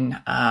Wilson,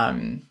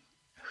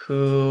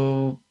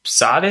 who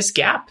saw this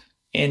gap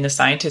in the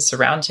scientists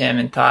around him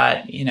and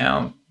thought,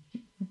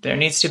 there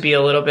needs to be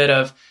a little bit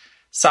of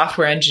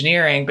software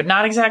engineering, but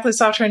not exactly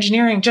software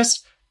engineering,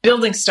 just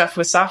building stuff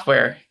with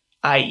software,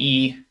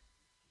 i.e.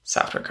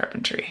 Software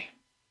Carpentry.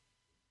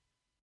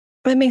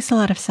 That makes a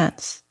lot of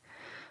sense.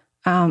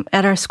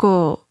 At our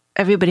school,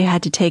 everybody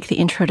had to take the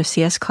Intro to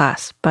CS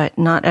class, but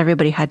not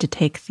everybody had to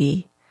take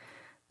the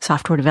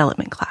software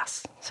development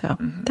class. So,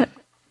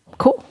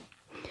 cool.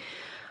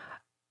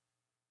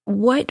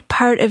 What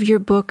part of your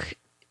book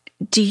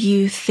do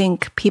you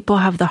think people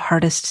have the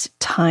hardest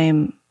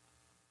time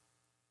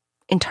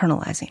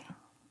internalizing?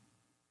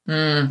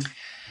 So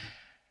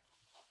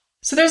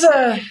there's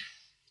a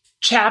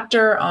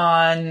chapter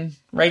on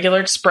regular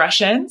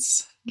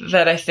expressions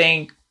that I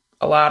think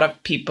a lot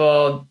of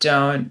people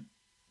don't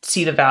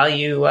see the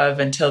value of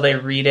until they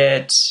read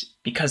it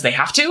because they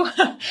have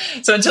to.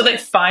 So until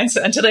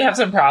they have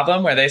some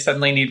problem where they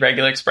suddenly need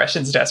regular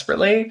expressions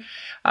desperately,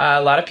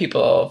 a lot of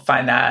people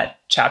find that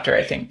chapter,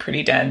 I think,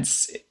 pretty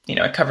dense.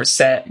 It covers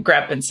set,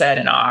 grep and set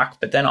and awk,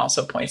 but then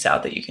also points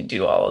out that you can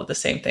do all of the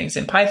same things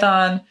in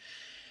Python.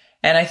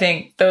 And I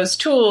think those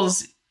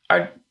tools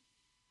are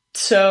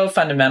so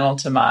fundamental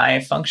to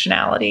my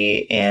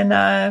functionality in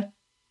a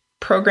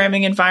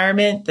programming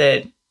environment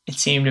that it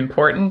seemed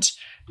important.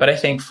 But I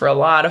think for a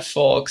lot of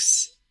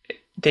folks,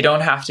 they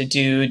don't have to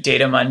do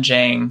data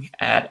munging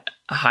at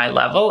a high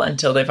level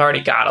until they've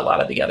already got a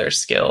lot of the other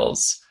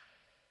skills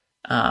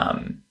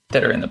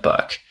that are in the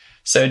book.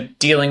 So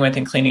dealing with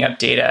and cleaning up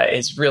data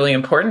is really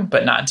important,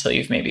 but not until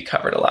you've maybe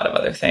covered a lot of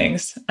other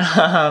things.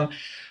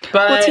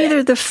 But it's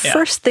either the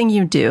first thing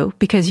you do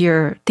because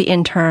you're the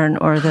intern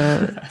or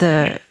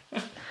the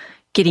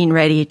getting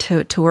ready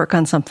to work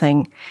on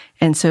something.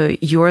 And so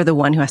you're the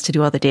one who has to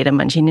do all the data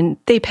munging, and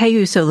they pay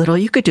you so little,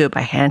 you could do it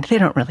by hand. They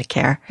don't really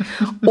care.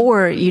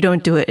 Or you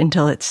don't do it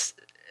until it's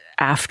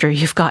after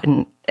you've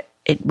gotten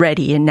it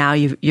ready. And now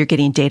you're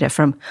getting data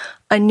from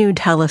a new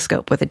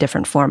telescope with a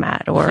different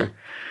format or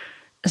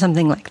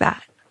something like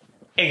that.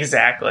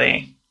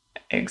 Exactly.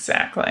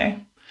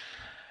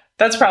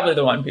 That's probably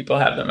the one people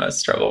have the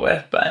most trouble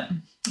with, but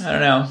I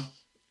don't know.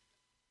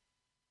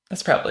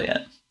 That's probably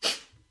it.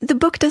 The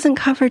book doesn't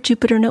cover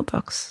Jupyter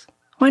notebooks.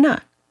 Why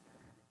not?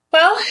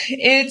 Well,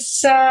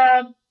 it's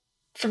from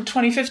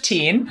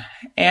 2015.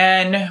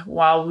 And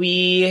while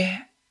we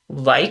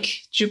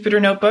like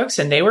Jupyter notebooks,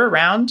 and they were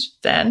around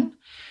then,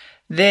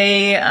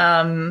 they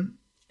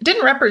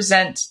didn't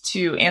represent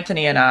to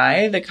Anthony and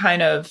I the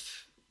kind of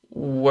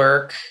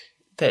work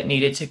that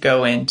needed to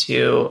go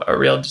into a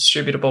real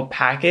distributable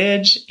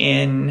package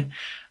in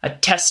a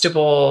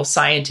testable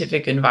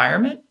scientific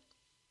environment.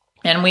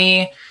 And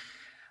we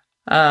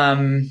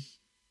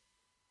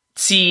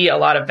see a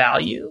lot of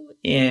value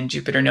in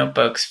Jupyter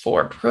notebooks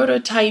for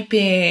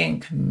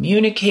prototyping,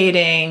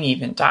 communicating,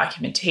 even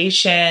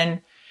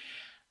documentation.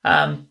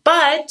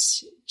 But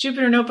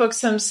Jupyter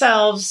notebooks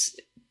themselves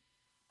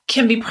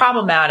can be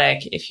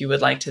problematic if you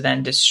would like to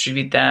then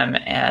distribute them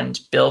and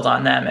build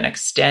on them and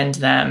extend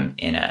them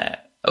in a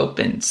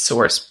open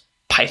source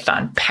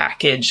Python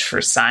package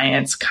for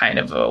science kind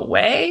of a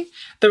way.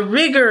 The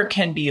rigor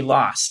can be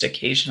lost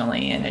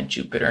occasionally in a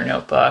Jupyter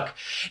notebook.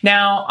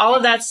 Now, all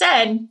of that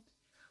said,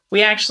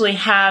 we actually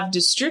have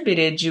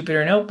distributed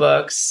Jupyter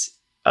notebooks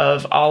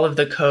of all of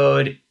the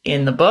code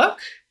in the book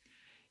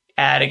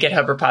at a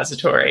GitHub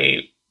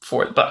repository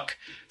for the book.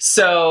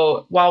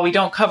 So while we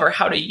don't cover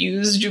how to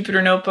use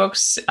Jupyter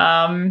notebooks,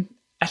 I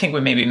think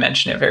we maybe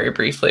mention it very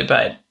briefly,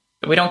 but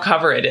we don't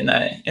cover it in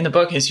the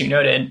book, as you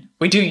noted.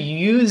 We do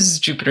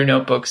use Jupyter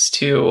notebooks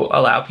to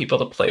allow people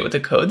to play with the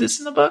code that's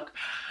in the book.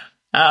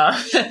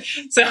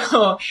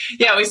 So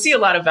yeah, we see a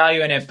lot of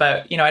value in it,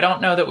 but I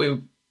don't know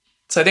that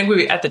so I think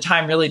we at the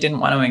time really didn't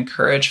want to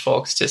encourage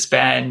folks to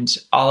spend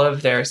all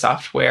of their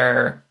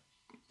software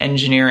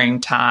engineering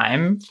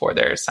time for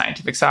their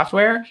scientific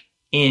software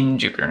in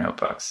Jupyter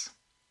Notebooks.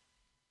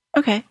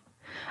 Okay.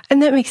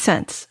 And that makes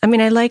sense. I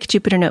mean, I like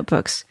Jupyter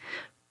Notebooks,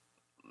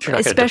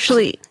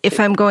 especially if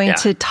I'm going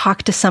to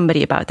talk to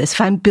somebody about this,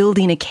 if I'm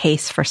building a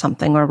case for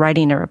something or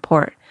writing a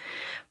report.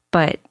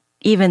 But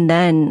even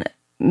then,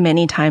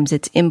 many times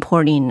it's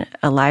importing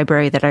a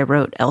library that I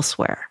wrote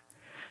elsewhere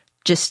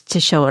just to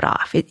show it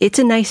off. It's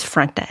a nice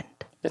front end.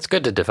 It's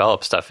good to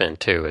develop stuff in,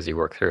 too, as you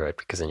work through it,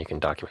 because then you can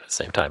document at the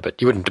same time. But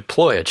you wouldn't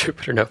deploy a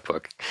Jupyter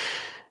Notebook.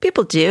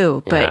 People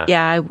do, but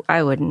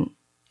I wouldn't.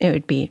 It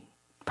would be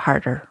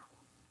harder.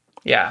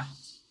 Yeah.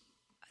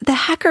 The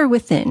hacker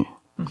within.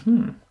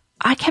 Mm-hmm.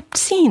 I kept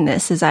seeing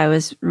this as I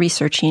was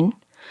researching.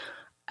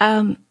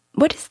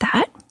 What is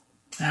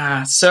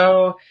that?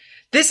 So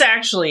this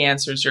actually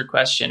answers your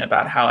question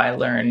about how I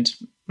learned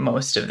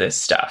most of this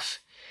stuff.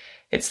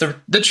 It's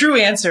the true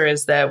answer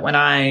is that when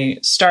I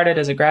started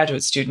as a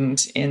graduate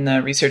student in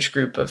the research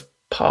group of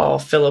Paul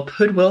Philip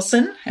Hood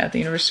Wilson at the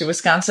University of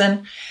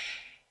Wisconsin,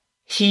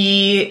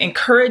 he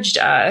encouraged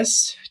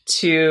us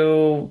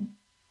to,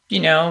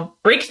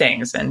 break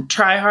things and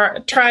try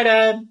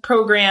to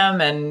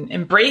program and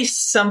embrace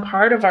some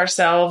part of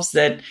ourselves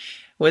that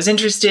was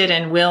interested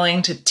and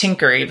willing to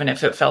tinker, even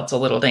if it felt a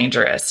little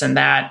dangerous. And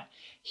that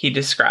he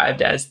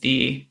described as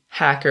the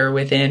hacker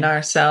within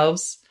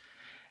ourselves.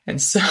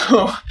 And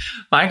so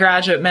my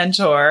graduate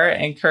mentor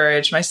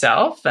encouraged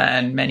myself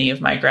and many of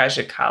my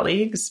graduate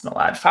colleagues,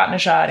 Milad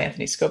Fatnashad,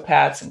 Anthony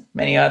Skopatz, and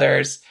many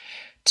others,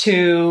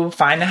 to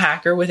find the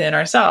hacker within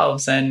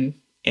ourselves. And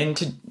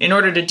in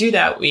order to do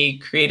that, we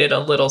created a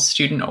little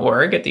student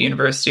org at the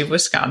University of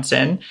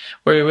Wisconsin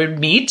where we would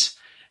meet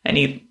and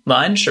eat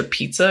lunch or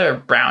pizza or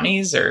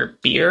brownies or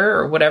beer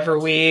or whatever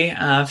we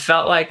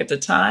felt like at the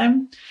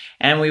time.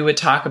 And we would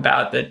talk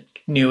about the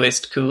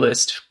newest,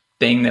 coolest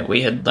thing that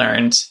we had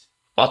learned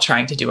while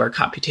trying to do our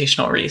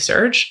computational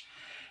research.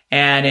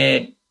 And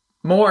it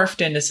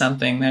morphed into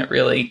something that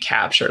really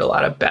captured a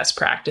lot of best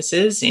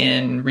practices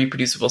in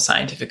reproducible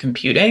scientific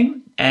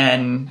computing.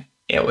 And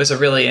it was a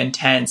really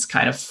intense,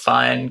 kind of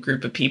fun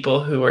group of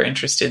people who were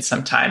interested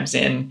sometimes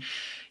in,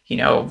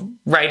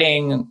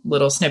 writing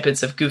little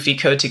snippets of goofy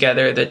code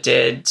together that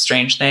did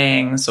strange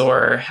things,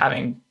 or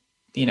having,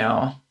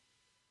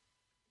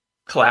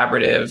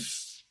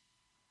 collaborative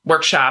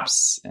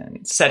workshops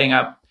and setting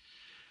up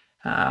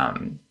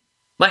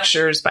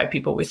lectures by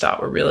people we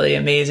thought were really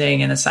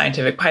amazing in the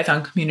scientific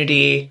Python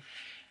community.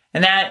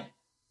 And that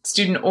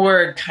student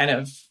org kind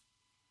of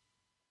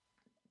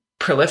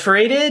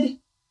proliferated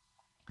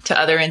to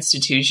other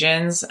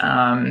institutions.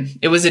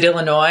 It was at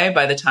Illinois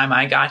by the time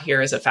I got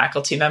here as a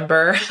faculty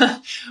member.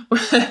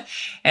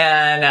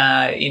 And,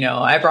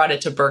 I brought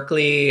it to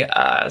Berkeley.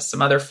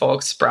 Some other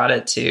folks brought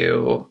it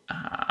to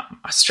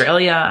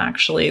Australia,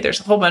 actually. There's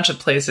a whole bunch of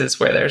places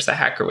where there's a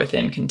hacker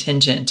within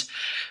contingent.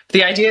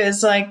 The idea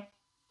is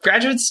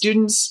graduate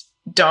students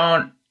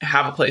don't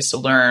have a place to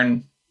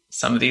learn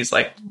some of these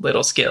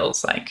little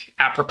skills like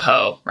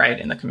apropos, right,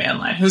 in the command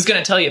line. Who's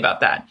going to tell you about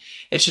that?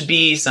 It should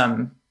be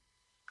some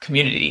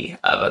community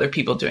of other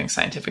people doing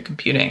scientific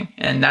computing.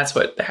 And that's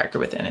what the hacker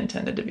within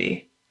intended to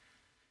be.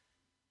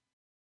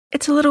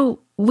 It's a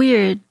little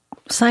weird.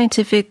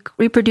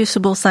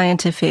 Reproducible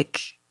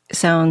scientific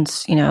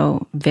sounds,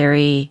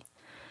 very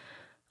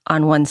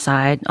on one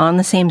side, on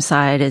the same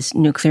side as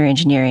nuclear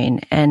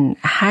engineering. And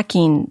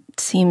hacking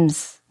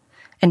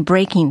and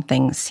breaking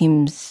things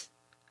seems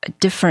a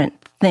different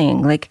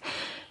thing.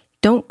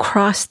 Don't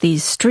cross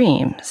these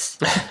streams.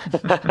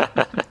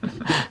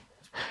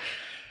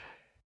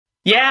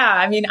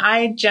 Yeah,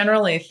 I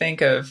generally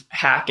think of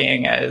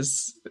hacking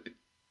as,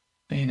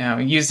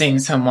 using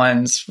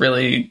someone's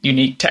really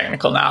unique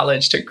technical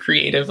knowledge to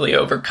creatively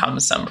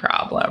overcome some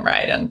problem,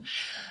 right? And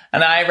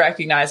I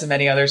recognize, and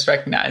many others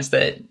recognize,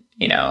 that,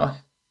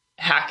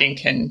 hacking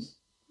can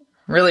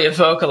really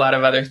evoke a lot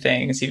of other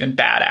things, even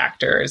bad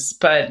actors.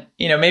 But,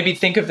 maybe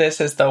think of this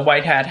as the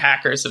white hat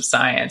hackers of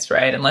science,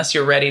 right? Unless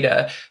you're ready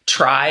to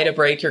try to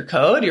break your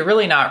code, you're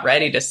really not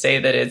ready to say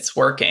that it's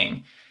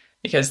working.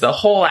 Because the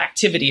whole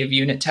activity of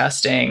unit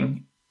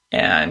testing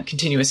and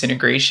continuous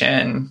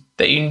integration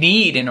that you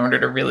need in order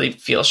to really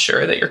feel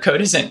sure that your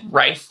code isn't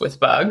rife with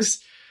bugs,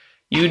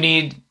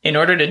 in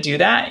order to do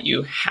that,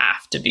 you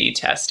have to be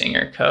testing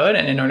your code.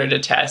 And in order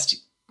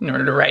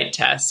to write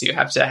tests, you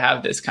have to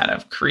have this kind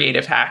of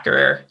creative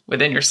hacker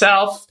within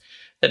yourself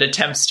that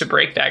attempts to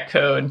break that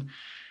code.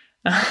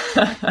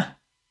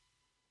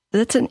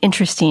 That's an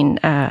interesting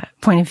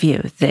point of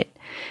view, that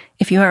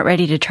if you aren't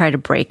ready to try to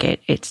break it,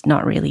 it's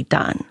not really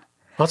done.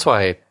 That's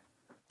why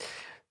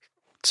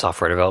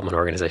software development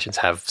organizations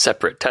have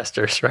separate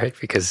testers, right?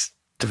 Because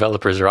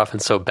developers are often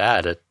so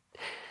bad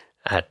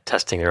at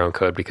testing their own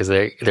code because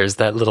there's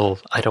that little,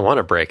 I don't want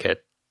to break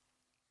it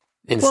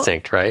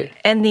instinct, right?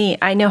 And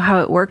I know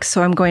how it works,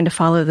 so I'm going to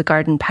follow the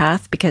garden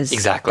path because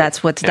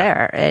that's what's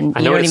there. And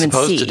I know you what don't it's even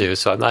supposed see. to do,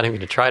 so I'm not even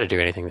going to try to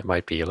do anything that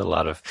might be a little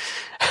out of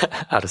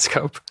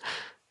scope.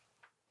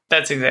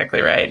 That's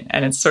exactly right.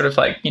 And it's sort of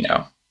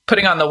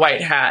putting on the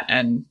white hat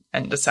and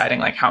deciding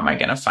how am I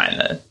going to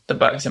find the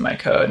bugs in my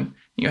code.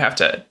 You have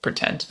to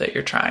pretend that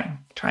you're trying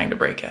to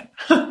break it.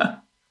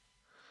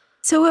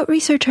 So what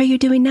research are you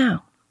doing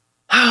now?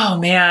 Oh,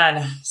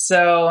 man.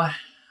 So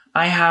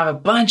I have a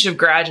bunch of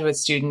graduate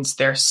students.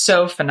 They're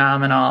so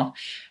phenomenal.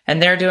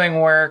 And they're doing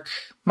work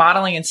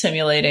modeling and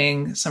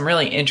simulating some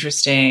really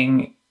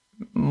interesting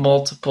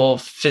multiple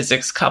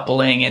physics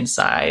coupling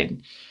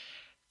inside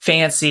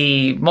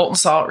fancy molten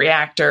salt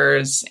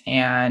reactors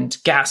and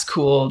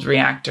gas-cooled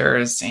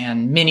reactors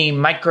and mini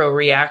micro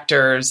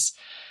reactors.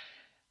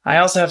 I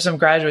also have some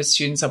graduate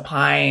students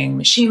applying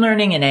machine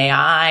learning and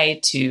AI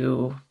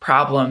to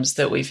problems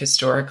that we've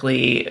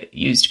historically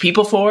used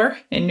people for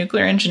in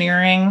nuclear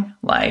engineering.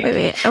 Like,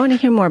 wait, I want to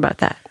hear more about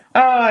that.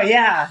 Oh,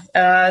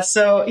 yeah.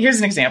 So here's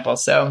an example.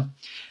 So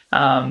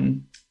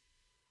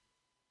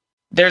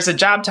there's a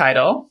job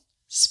title,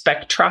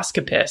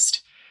 spectroscopist,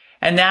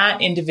 and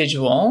that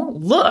individual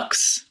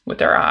looks with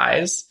their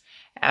eyes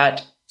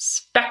at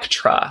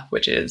spectra,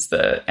 which is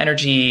the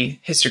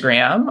energy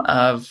histogram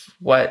of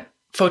what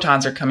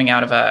photons are coming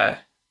out of a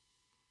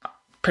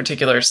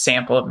particular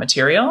sample of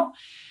material.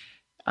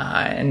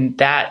 And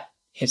that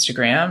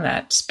histogram,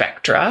 that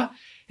spectra,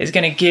 is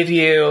going to give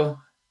you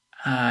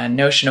a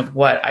notion of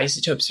what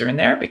isotopes are in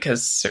there,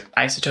 because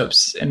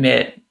isotopes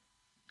emit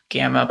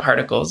gamma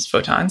particles,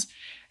 photons,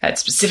 at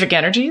specific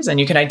energies. And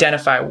you can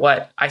identify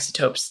what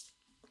isotopes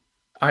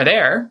are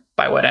there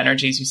by what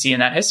energies you see in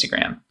that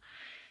histogram.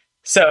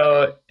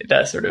 So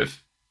the sort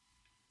of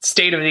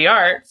state of the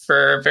art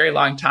for a very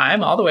long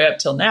time, all the way up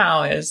till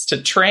now, is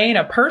to train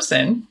a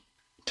person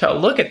to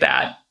look at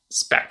that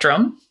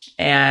spectrum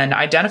and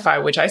identify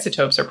which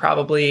isotopes are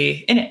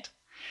probably in it.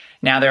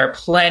 Now, there are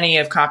plenty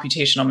of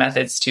computational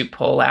methods to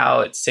pull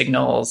out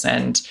signals,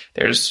 and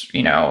there's,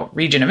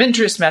 region of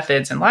interest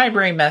methods and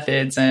library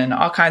methods and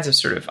all kinds of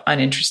sort of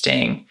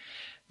uninteresting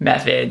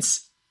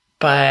methods.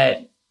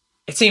 But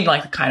it seemed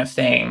like the kind of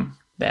thing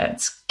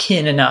that's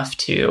kin enough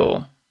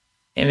to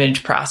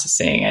image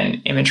processing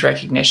and image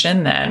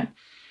recognition that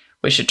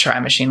we should try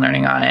machine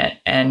learning on it.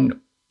 And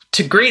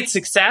to great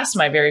success,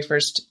 my very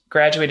first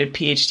graduated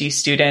PhD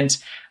student,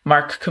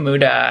 Mark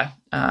Kamuda,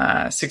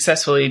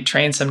 successfully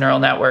trained some neural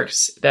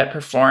networks that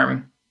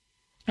perform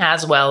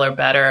as well or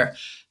better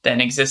than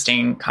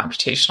existing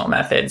computational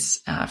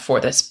methods for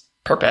this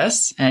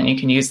purpose. And you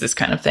can use this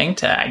kind of thing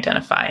to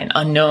identify an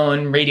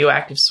unknown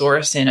radioactive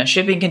source in a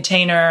shipping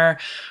container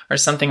or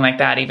something like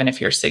that, even if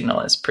your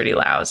signal is pretty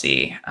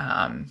lousy.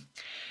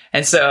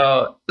 And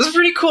so this is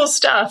pretty cool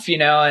stuff,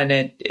 and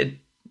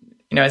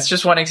it's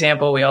just one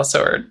example. We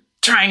also are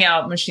trying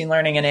out machine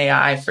learning and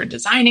AI for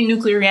designing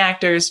nuclear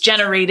reactors,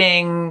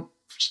 generating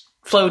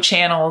flow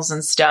channels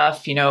and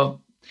stuff,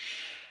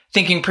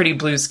 thinking pretty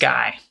blue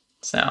sky.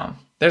 So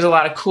there's a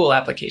lot of cool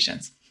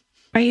applications.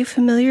 Are you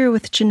familiar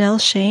with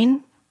Janelle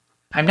Shane?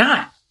 I'm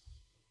not.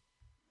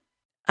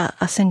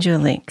 I'll send you a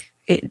link.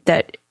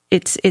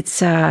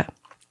 It's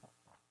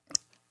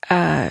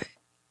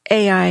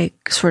AI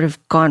sort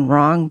of gone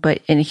wrong,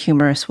 but in a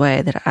humorous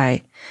way that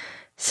I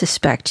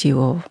suspect you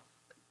will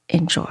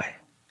enjoy.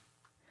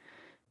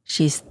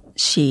 She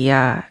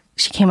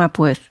came up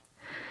with,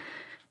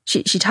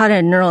 she taught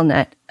a neural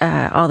net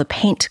all the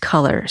paint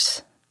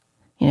colors,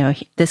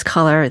 this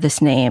color,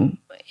 this name,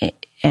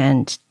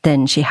 and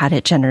then she had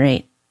it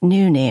generate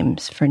new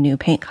names for new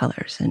paint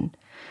colors, and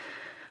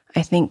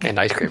I think and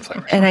ice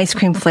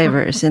cream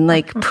flavors and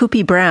like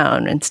poopy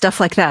brown and stuff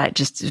like that.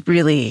 Just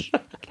really,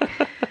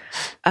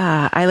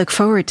 I look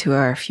forward to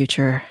our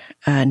future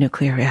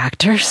nuclear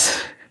reactors.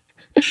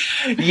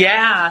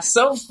 Yeah,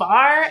 so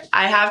far,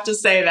 I have to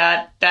say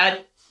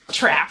that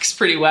tracks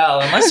pretty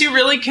well. Unless you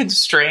really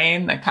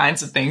constrain the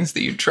kinds of things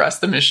that you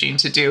trust the machine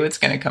to do, it's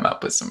going to come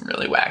up with some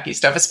really wacky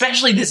stuff,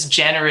 especially this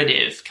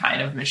generative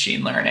kind of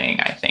machine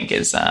learning, I think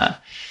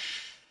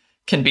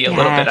can be a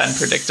little bit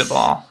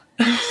unpredictable.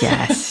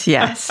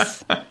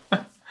 Yes.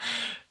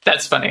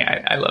 That's funny.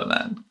 I love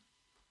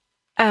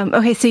that.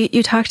 Okay, so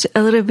you talked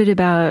a little bit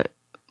about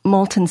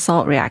molten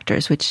salt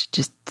reactors, which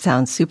just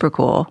sounds super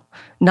cool.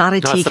 Not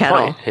a tea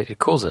kettle. It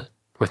cools it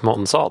with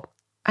molten salt.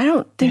 I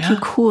don't think you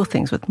cool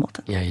things with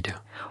molten. Yeah, you do.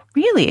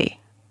 Really?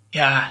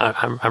 Yeah.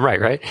 I'm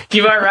right?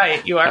 You are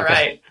right.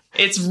 Right.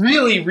 It's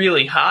really,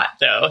 really hot,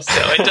 though,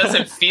 so it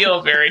doesn't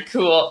feel very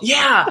cool.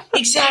 Yeah,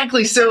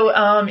 exactly. So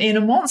in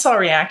a molten salt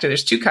reactor,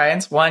 there's two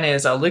kinds. One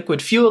is a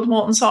liquid-fueled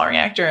molten salt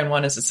reactor, and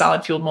one is a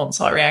solid-fueled molten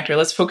salt reactor.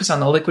 Let's focus on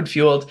the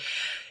liquid-fueled.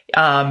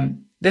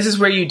 This is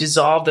where you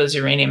dissolve those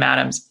uranium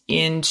atoms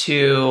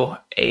into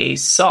a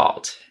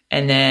salt.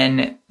 And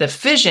then the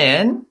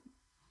fission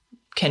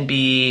can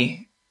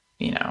be,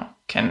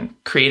 can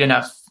create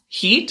enough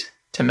heat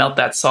to melt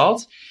that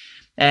salt.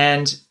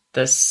 And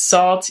the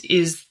salt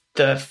is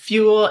the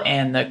fuel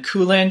and the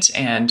coolant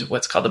and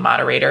what's called the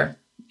moderator.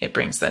 It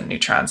brings the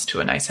neutrons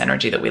to a nice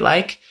energy that we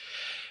like.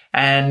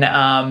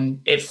 And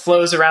it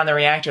flows around the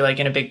reactor like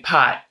in a big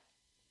pot.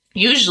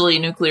 Usually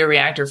nuclear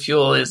reactor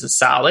fuel is a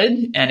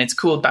solid and it's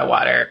cooled by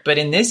water. But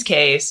in this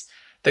case,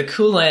 the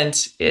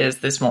coolant is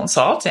this molten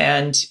salt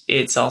and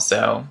it's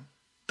also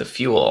the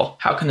fuel.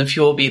 How can the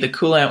fuel be the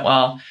coolant?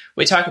 Well,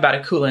 we talk about a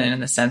coolant in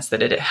the sense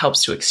that it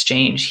helps to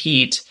exchange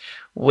heat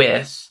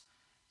with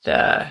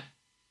the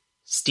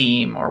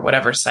steam or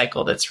whatever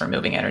cycle that's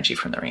removing energy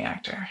from the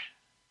reactor.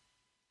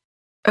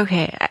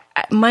 Okay,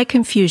 my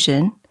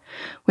confusion,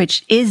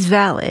 which is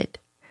valid,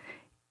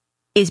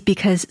 is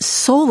because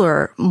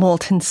solar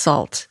molten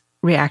salt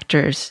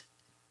reactors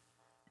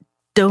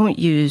don't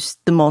use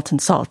the molten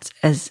salt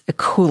as a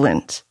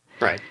coolant.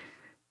 Right.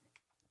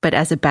 But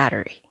as a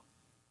battery.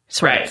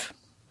 Sort of.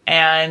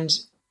 And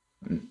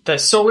the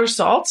solar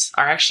salts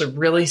are actually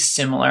really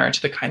similar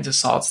to the kinds of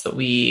salts that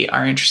we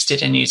are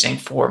interested in using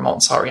for molten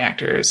salt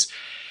reactors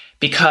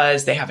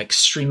because they have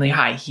extremely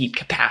high heat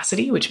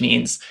capacity, which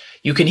means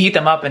you can heat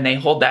them up and they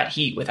hold that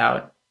heat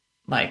without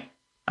like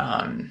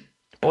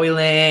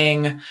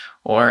boiling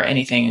or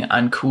anything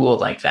uncool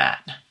like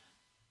that.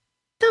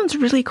 Sounds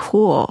really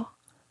cool.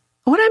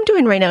 What I'm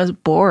doing right now is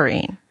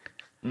boring.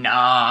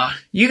 Nah,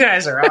 you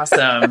guys are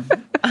awesome.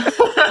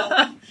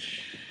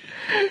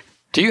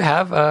 Do you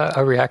have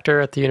a reactor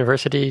at the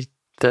university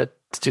that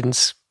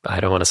students, I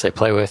don't want to say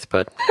play with,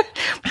 but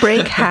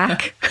break,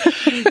 hack?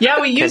 Yeah,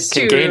 we used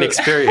can to gain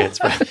experience.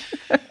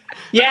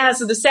 Yeah,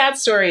 so the sad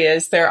story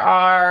is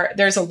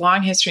there's a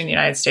long history in the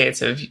United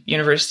States of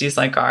universities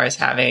like ours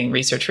having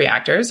research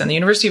reactors, and the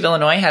University of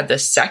Illinois had the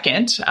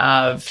second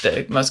of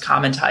the most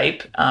common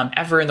type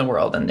ever in the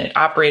world, and it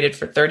operated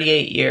for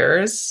 38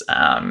 years.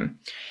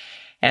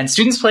 And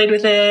students played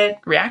with it,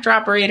 reactor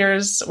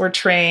operators were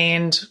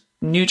trained,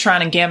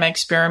 neutron and gamma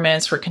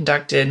experiments were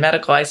conducted,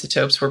 medical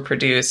isotopes were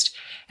produced.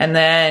 And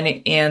then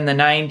in the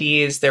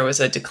 90s, there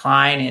was a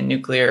decline in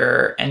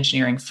nuclear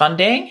engineering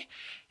funding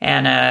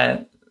and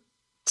a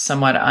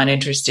somewhat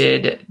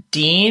uninterested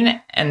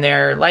dean, and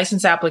their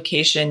license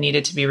application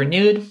needed to be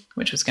renewed,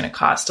 which was going to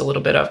cost a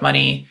little bit of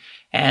money,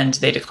 and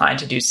they declined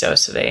to do so.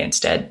 So they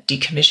instead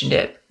decommissioned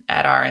it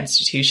at our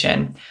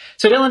institution.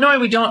 So at Illinois,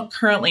 we don't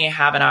currently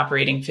have an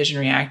operating fission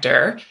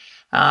reactor.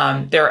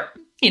 There,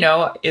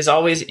 is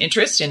always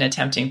interest in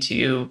attempting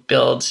to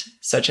build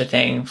such a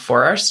thing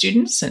for our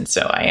students. And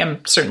so I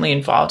am certainly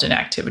involved in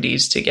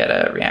activities to get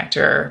a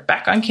reactor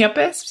back on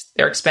campus.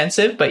 They're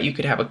expensive, but you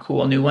could have a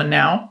cool new one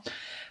now.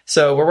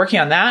 So we're working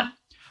on that.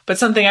 But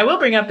something I will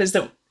bring up is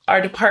that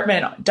our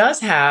department does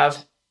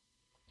have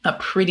a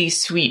pretty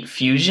sweet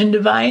fusion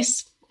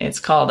device. It's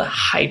called a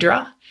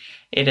Hydra.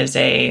 It is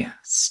a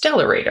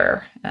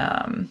Stellerator.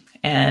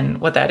 And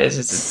what that is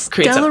it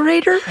creates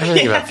Stellerator?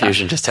 Everything about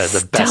fusion just has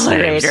the best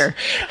names. Stellerator.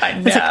 I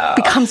know.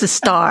 Becomes a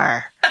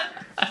star.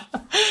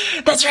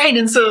 That's right.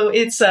 And so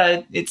it's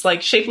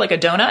like shaped like a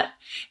donut,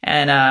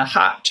 and a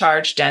hot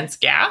charged dense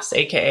gas,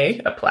 aka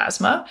a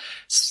plasma,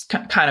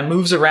 kind of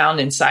moves around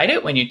inside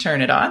it when you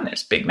turn it on.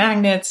 There's big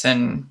magnets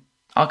and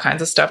all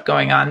kinds of stuff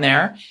going on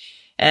there.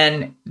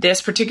 And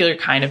this particular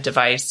kind of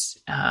device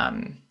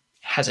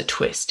has a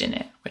twist in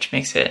it, which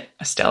makes it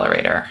a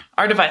Stellerator.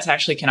 Our device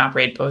actually can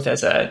operate both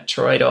as a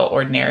toroidal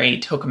ordinary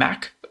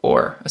tokamak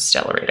or a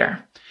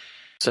Stellerator.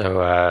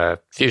 So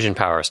fusion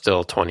power is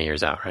still 20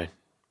 years out, right?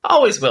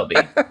 Always will be.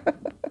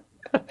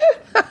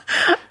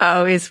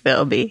 Always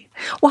will be.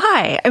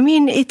 Why? I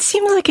mean, it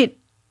seems like it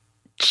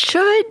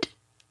should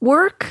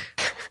work.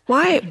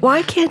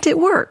 Why can't it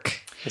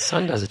work? The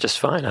sun does it just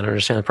fine. I don't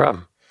understand the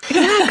problem.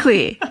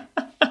 Exactly.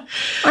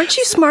 Aren't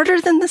you smarter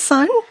than the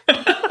sun?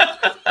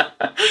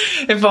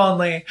 If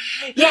only.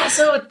 Yeah,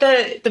 so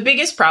the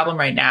biggest problem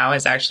right now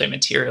is actually a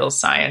materials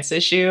science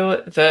issue.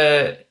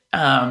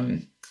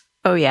 Blame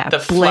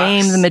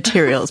the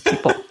materials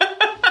people.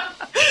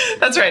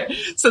 That's right.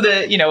 So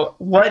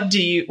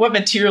what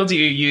material do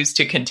you use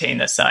to contain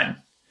the sun?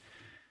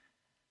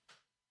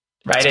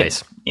 Right?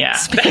 Space.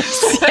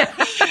 Space.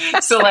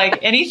 So like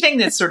anything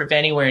that's sort of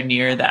anywhere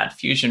near that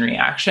fusion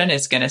reaction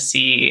is going to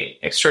see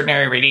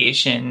extraordinary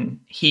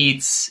radiation,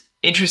 heats,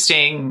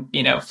 interesting,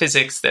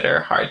 physics that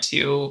are hard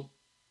to,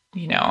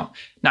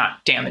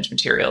 not damage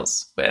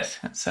materials with.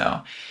 And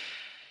so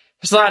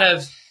there's a lot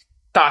of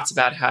thoughts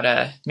about how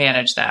to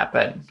manage that,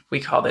 but we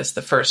call this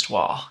the first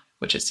wall,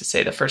 which is to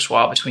say the first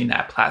wall between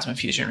that plasma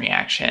fusion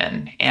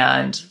reaction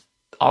and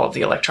all of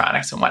the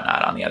electronics and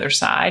whatnot on the other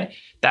side.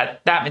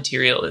 That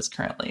material is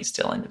currently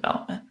still in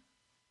development.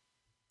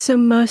 So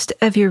most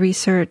of your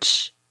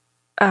research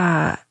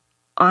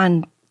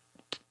on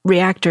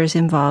reactors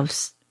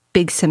involves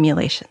big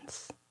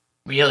simulations.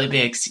 Really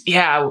big.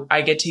 Yeah,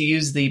 I get to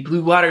use the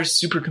Blue Water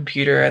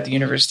supercomputer at the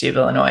University of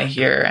Illinois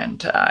here,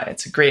 and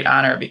it's a great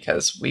honor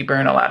because we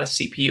burn a lot of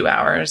CPU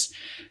hours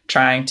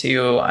trying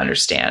to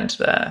understand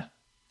the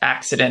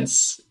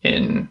accidents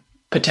in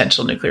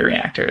potential nuclear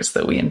reactors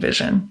that we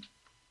envision.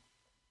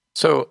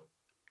 So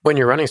when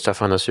you're running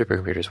stuff on those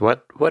supercomputers,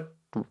 what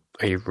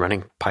are you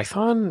running?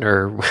 Python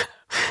or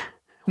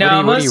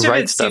No, what do you most of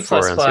write it's stuff C++. for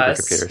on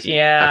supercomputers?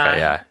 Yeah. Okay,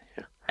 yeah.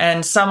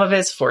 And some of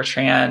it's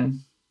Fortran.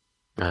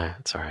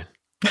 That's all right.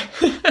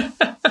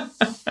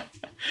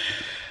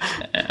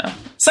 Yeah.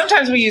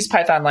 Sometimes we use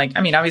Python.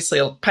 Obviously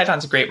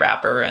Python's a great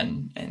wrapper,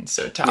 and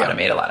so to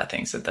automate a lot of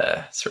things at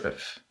the sort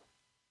of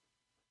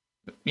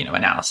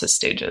analysis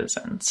stages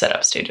and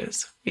setup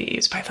stages, we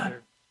use Python.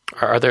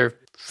 Are there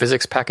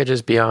physics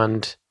packages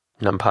beyond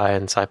NumPy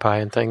and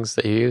SciPy and things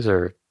that you use,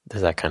 or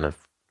is that kind of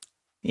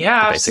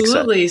Yeah,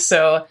 absolutely.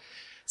 So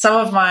some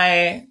of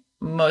my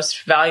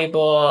most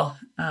valuable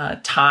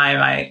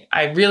time,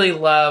 I really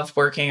love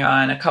working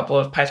on a couple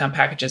of Python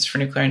packages for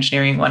nuclear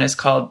engineering. One is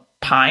called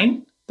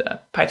Pine, the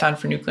Python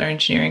for Nuclear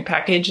Engineering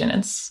package, and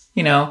it's,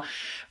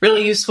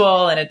 really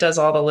useful, and it does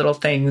all the little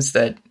things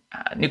that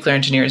nuclear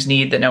engineers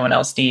need that no one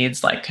else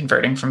needs, like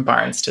converting from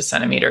barns to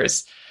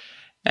centimeters.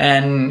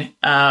 And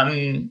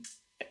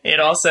it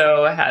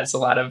also has a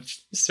lot of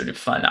sort of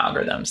fun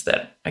algorithms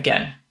that,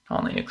 again,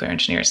 only nuclear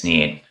engineers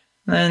need.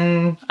 And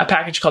then a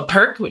package called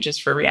PERC, which is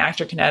for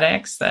reactor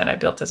kinetics, that I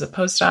built as a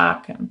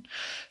postdoc and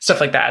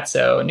stuff like that.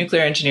 So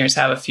nuclear engineers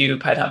have a few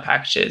Python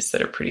packages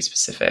that are pretty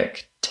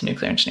specific to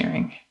nuclear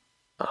engineering.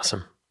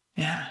 Awesome.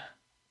 Yeah.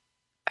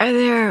 Are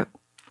there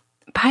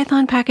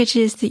Python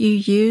packages that you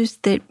use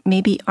that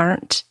maybe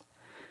aren't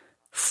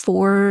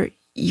for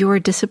your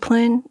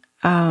discipline?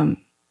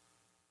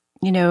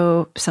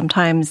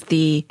 Sometimes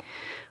the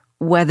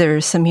weather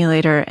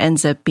simulator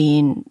ends up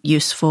being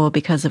useful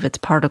because of its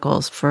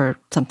particles for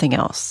something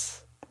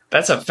else.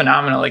 That's a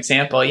phenomenal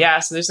example. Yeah,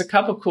 so there's a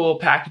couple cool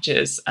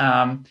packages.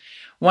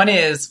 One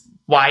is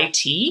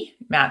YT.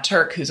 Matt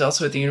Turk, who's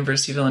also at the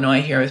University of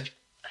Illinois here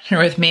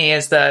with me,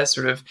 is the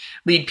sort of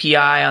lead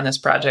PI on this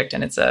project,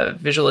 and it's a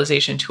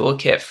visualization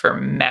toolkit for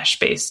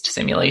mesh-based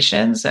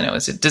simulations. And it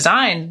was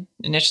designed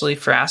initially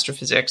for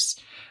astrophysics,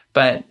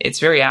 but it's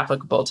very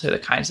applicable to the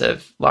kinds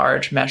of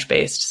large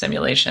mesh-based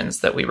simulations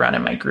that we run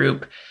in my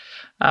group.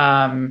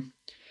 And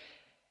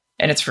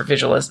it's for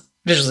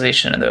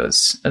visualization of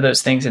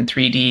those things in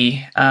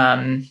 3D.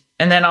 And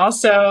then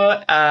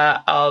also,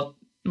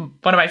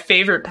 one of my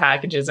favorite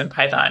packages in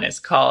Python is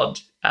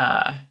called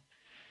Pint,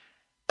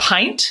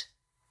 Pint,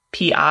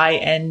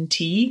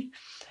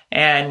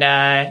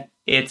 and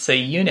it's a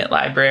unit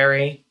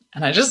library,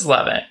 and I just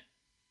love it.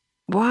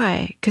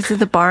 Why? Because of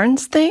the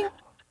Barnes thing?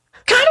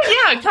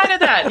 Kind of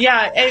that.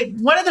 Yeah.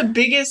 One of the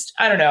biggest,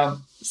 I don't know.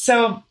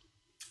 So I'm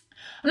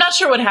not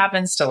sure what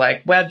happens to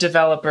like web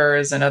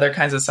developers and other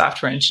kinds of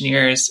software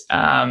engineers.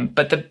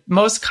 But the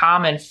most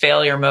common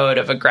failure mode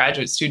of a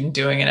graduate student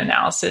doing an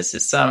analysis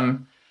is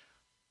some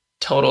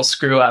total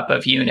screw up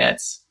of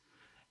units.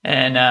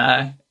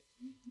 And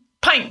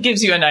Pint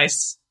gives you a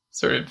nice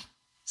sort of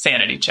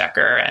sanity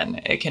checker,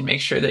 and it can make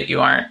sure that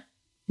you aren't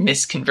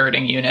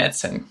misconverting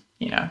units and,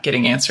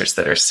 getting answers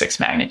that are 6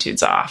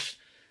 magnitudes off.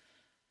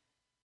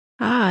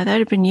 That would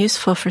have been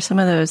useful for some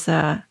of those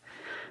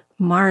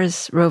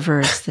Mars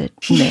rovers that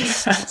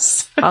missed.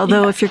 Yes.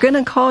 Although if you're going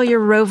to call your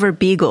rover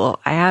Beagle,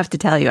 I have to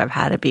tell you, I've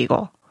had a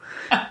Beagle.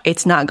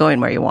 It's not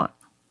going where you want.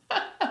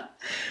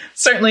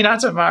 Certainly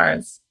not to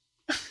Mars.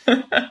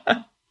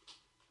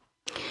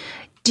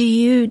 Do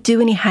you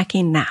do any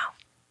hacking now?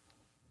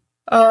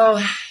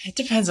 Oh, it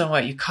depends on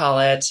what you call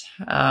it.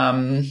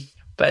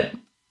 But,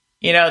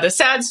 the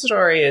sad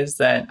story is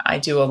that I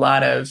do a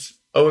lot of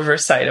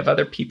oversight of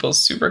other people's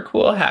super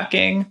cool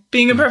hacking.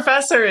 Being a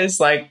professor is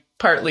like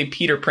partly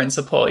Peter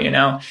principle,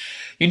 You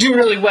do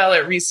really well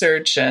at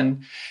research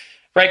and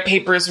write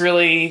papers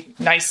really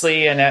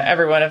nicely, and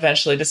everyone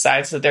eventually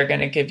decides that they're going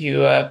to give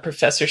you a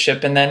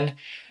professorship, and then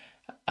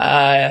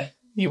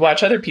you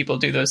watch other people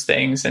do those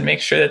things and make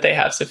sure that they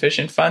have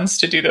sufficient funds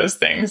to do those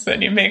things,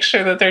 and you make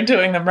sure that they're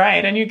doing them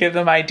right, and you give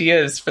them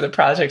ideas for the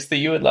projects that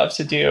you would love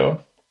to do.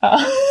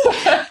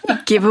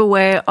 Give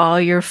away all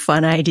your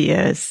fun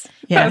ideas.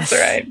 Yes.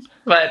 That's right.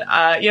 But,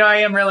 I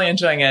am really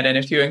enjoying it. And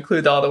if you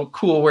include all the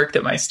cool work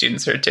that my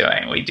students are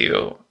doing, we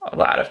do a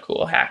lot of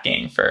cool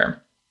hacking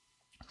for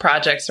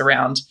projects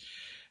around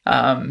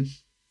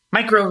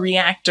micro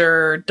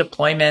reactor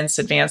deployments,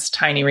 advanced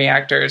tiny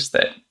reactors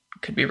that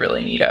could be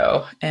really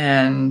neato,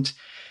 and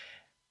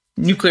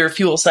nuclear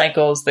fuel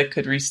cycles that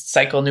could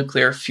recycle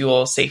nuclear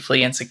fuel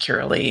safely and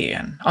securely,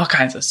 and all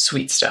kinds of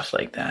sweet stuff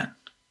like that.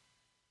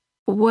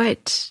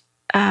 What's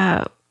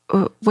a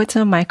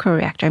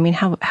microreactor? I mean,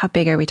 how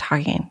big are we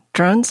talking?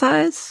 Drone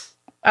size?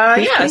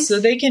 Yeah, so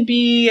they can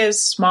be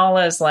as small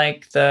as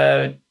like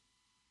the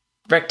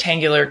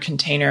rectangular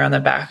container on the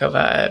back of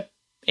a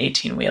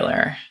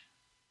 18-wheeler.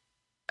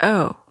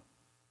 Oh.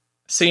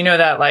 So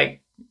that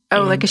like...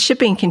 like a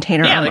shipping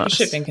container almost. Yeah, like a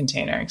shipping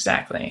container,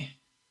 exactly.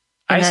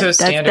 And ISO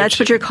standard. That's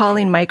what you're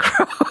calling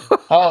micro.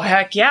 Oh,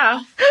 heck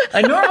yeah.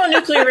 A normal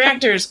nuclear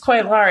reactor is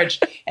quite large.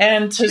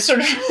 And to sort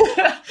of...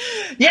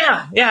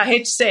 yeah, I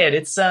hate to say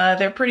it.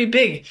 They're pretty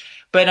big.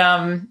 But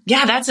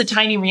that's a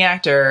tiny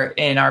reactor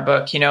in our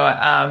book.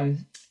 The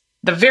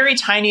very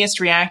tiniest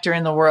reactor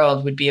in the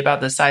world would be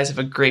about the size of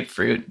a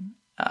grapefruit.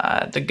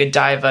 The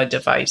Godiva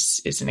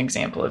device is an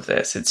example of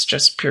this. It's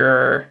just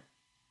pure,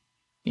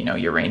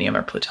 uranium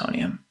or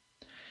plutonium.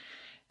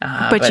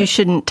 But you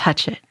shouldn't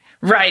touch it.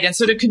 Right. And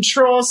so to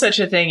control such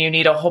a thing, you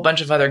need a whole bunch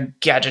of other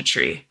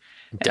gadgetry.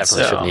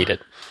 Definitely shouldn't eat it.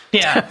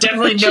 Yeah,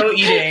 definitely no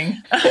eating.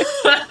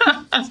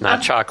 It's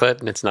not chocolate,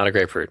 and it's not a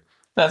grapefruit.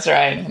 That's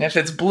right. And if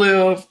it's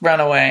blue, run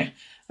away.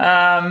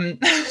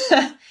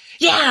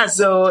 Yeah,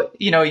 so,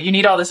 you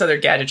need all this other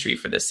gadgetry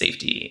for the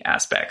safety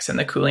aspects and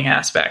the cooling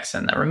aspects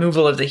and the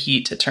removal of the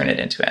heat to turn it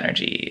into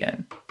energy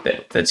and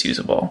that's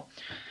usable.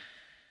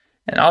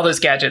 And all those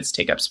gadgets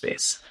take up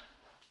space.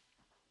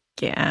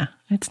 Yeah,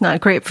 it's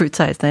not grapefruit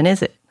size then,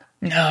 is it?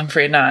 No, I'm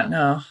afraid not,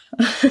 no.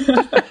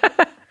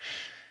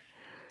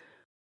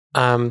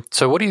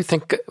 So what do you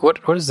think,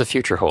 what does the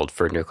future hold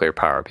for nuclear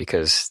power?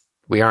 Because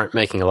we aren't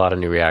making a lot of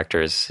new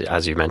reactors.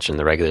 As you mentioned,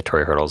 the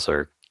regulatory hurdles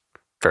are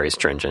very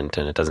stringent,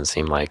 and it doesn't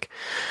seem like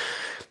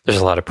there's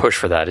a lot of push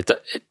for that.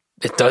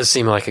 It does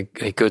seem like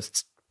a good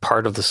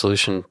part of the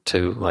solution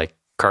to like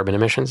carbon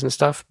emissions and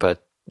stuff,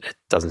 but it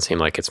doesn't seem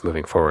like it's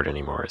moving forward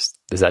anymore.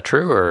 Is that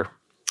true, or?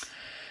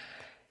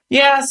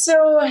 Yeah,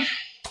 so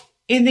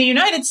in the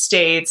United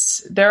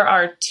States, there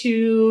are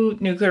 2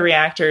 nuclear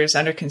reactors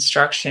under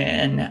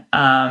construction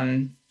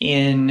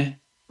in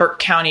Burke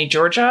County,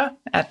 Georgia,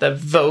 at the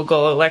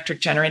Vogtle Electric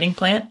Generating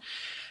Plant.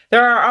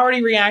 There are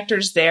already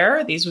reactors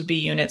there. These would be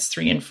units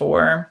 3 and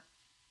 4.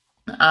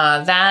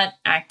 That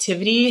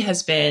activity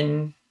has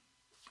been,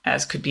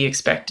 as could be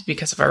expected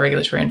because of our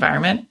regulatory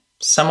environment,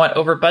 somewhat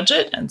over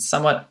budget and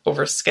somewhat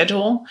over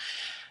schedule.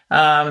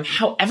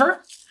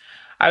 However,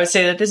 I would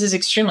say that this is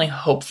extremely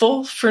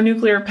hopeful for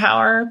nuclear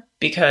power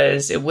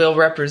because it will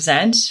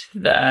represent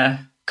the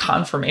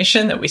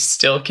confirmation that we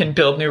still can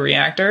build new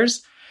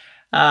reactors.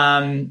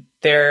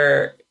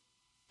 There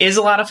is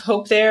a lot of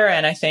hope there.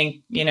 And I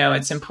think,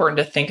 it's important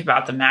to think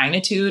about the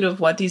magnitude of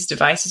what these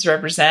devices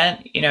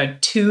represent.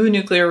 2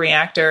 nuclear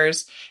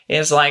reactors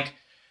is like,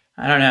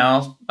 I don't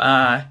know,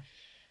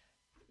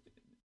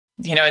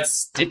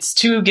 it's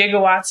 2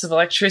 gigawatts of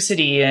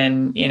electricity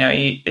and,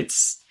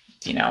 it's,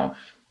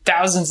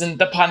 thousands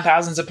upon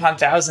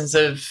thousands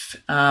of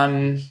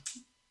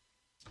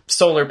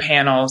solar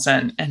panels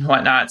and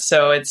whatnot.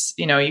 So it's,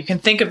 you can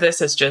think of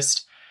this as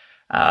just,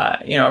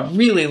 a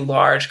really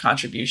large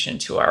contribution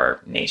to our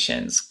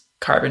nation's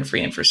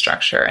carbon-free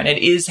infrastructure. And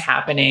it is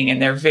happening,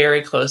 and they're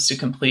very close to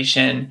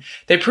completion.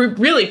 They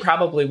really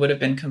probably would have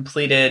been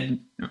completed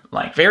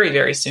like very,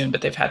 very soon,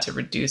 but they've had to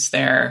reduce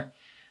their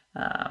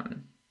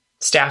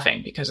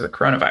staffing because of the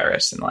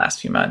coronavirus in the last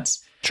few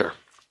months. Sure.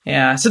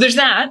 Yeah. So there's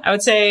that. I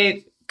would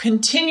say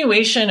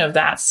continuation of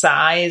that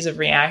size of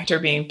reactor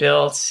being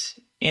built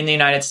in the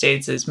United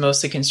States is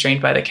mostly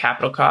constrained by the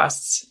capital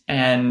costs.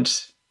 And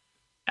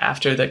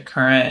after the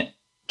current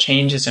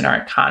changes in our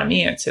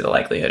economy, I'd say the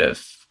likelihood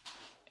of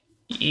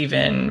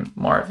even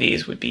more of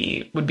these would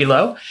be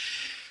low.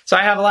 So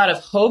I have a lot of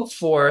hope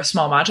for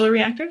small modular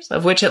reactors,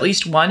 of which at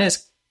least one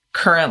is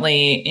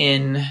currently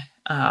in,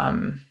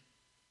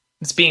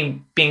 it's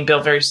being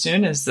built very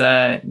soon, is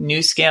the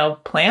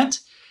NuScale plant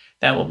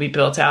that will be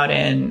built out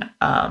in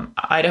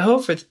Idaho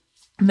for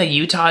the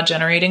Utah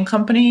Generating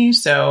Company.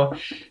 So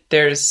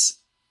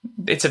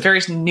it's a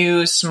very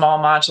new small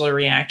modular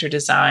reactor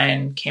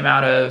design, came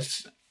out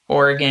of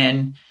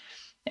Oregon.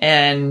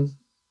 And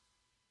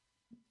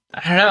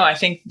I don't know, I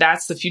think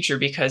that's the future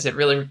because it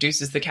really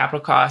reduces the capital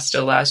cost. It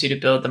allows you to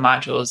build the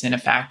modules in a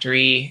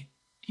factory,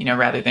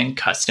 rather than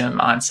custom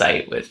on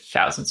site with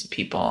thousands of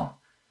people.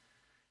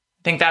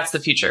 I think that's the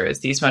future, is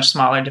these much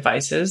smaller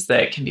devices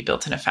that can be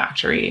built in a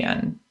factory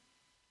and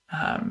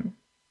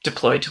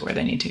deployed to where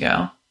they need to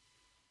go.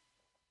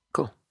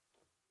 Cool.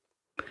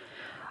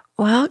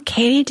 Well,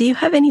 Katy, do you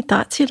have any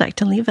thoughts you'd like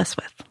to leave us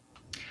with?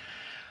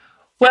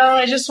 Well,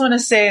 I just want to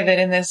say that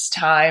in this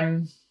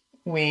time,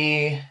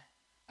 we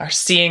are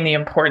seeing the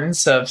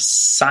importance of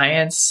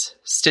science,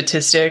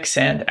 statistics,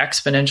 and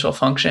exponential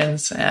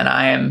functions. And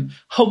I am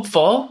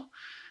hopeful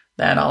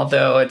that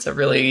although it's a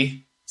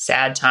really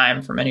sad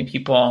time for many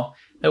people,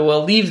 that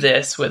we'll leave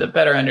this with a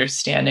better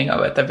understanding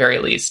of, at the very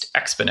least,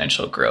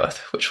 exponential growth,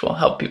 which will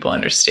help people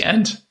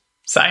understand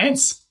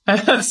science.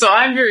 So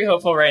I'm very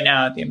hopeful right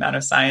now at the amount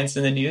of science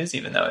in the news,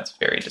 even though it's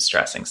very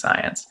distressing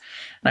science.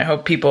 And I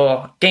hope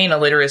people gain a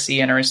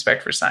literacy and a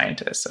respect for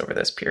scientists over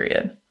this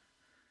period.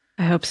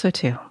 I hope so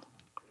too.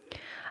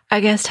 Our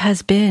guest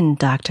has been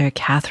Dr.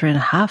 Katy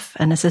Huff,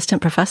 an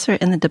assistant professor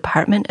in the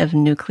Department of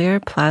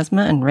Nuclear,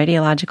 Plasma, and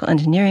Radiological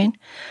Engineering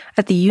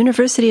at the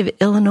University of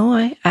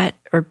Illinois at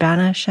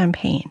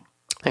Urbana-Champaign.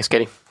 Thanks,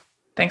 Katy.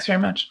 Thanks very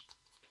much.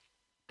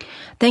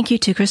 Thank you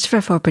to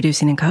Christopher for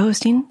producing and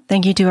co-hosting.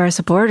 Thank you to our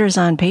supporters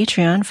on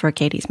Patreon for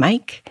Katy's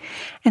mic.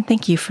 And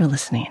thank you for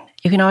listening.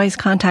 You can always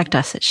contact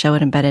us at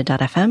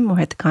show@embedded.fm or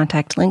hit the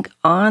contact link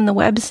on the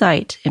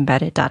website,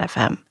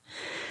 embedded.fm.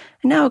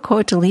 And now a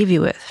quote to leave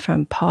you with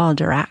from Paul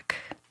Dirac.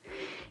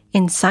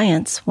 In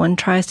science, one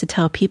tries to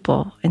tell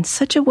people in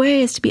such a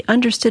way as to be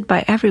understood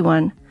by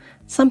everyone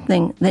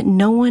something that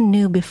no one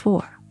knew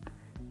before.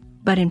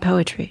 But in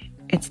poetry,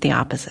 it's the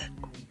opposite.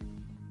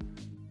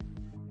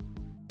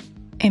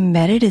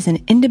 Embedded is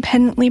an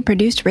independently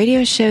produced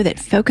radio show that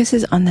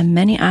focuses on the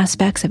many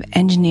aspects of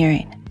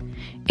engineering.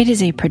 It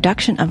is a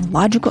production of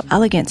Logical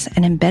Elegance,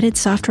 an embedded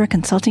software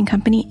consulting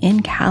company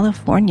in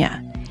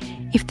California.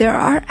 If there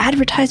are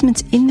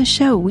advertisements in the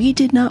show, we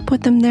did not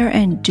put them there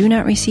and do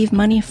not receive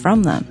money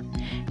from them.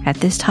 At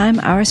this time,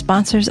 our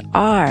sponsors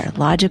are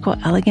Logical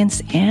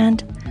Elegance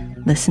and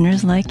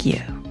listeners like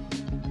you.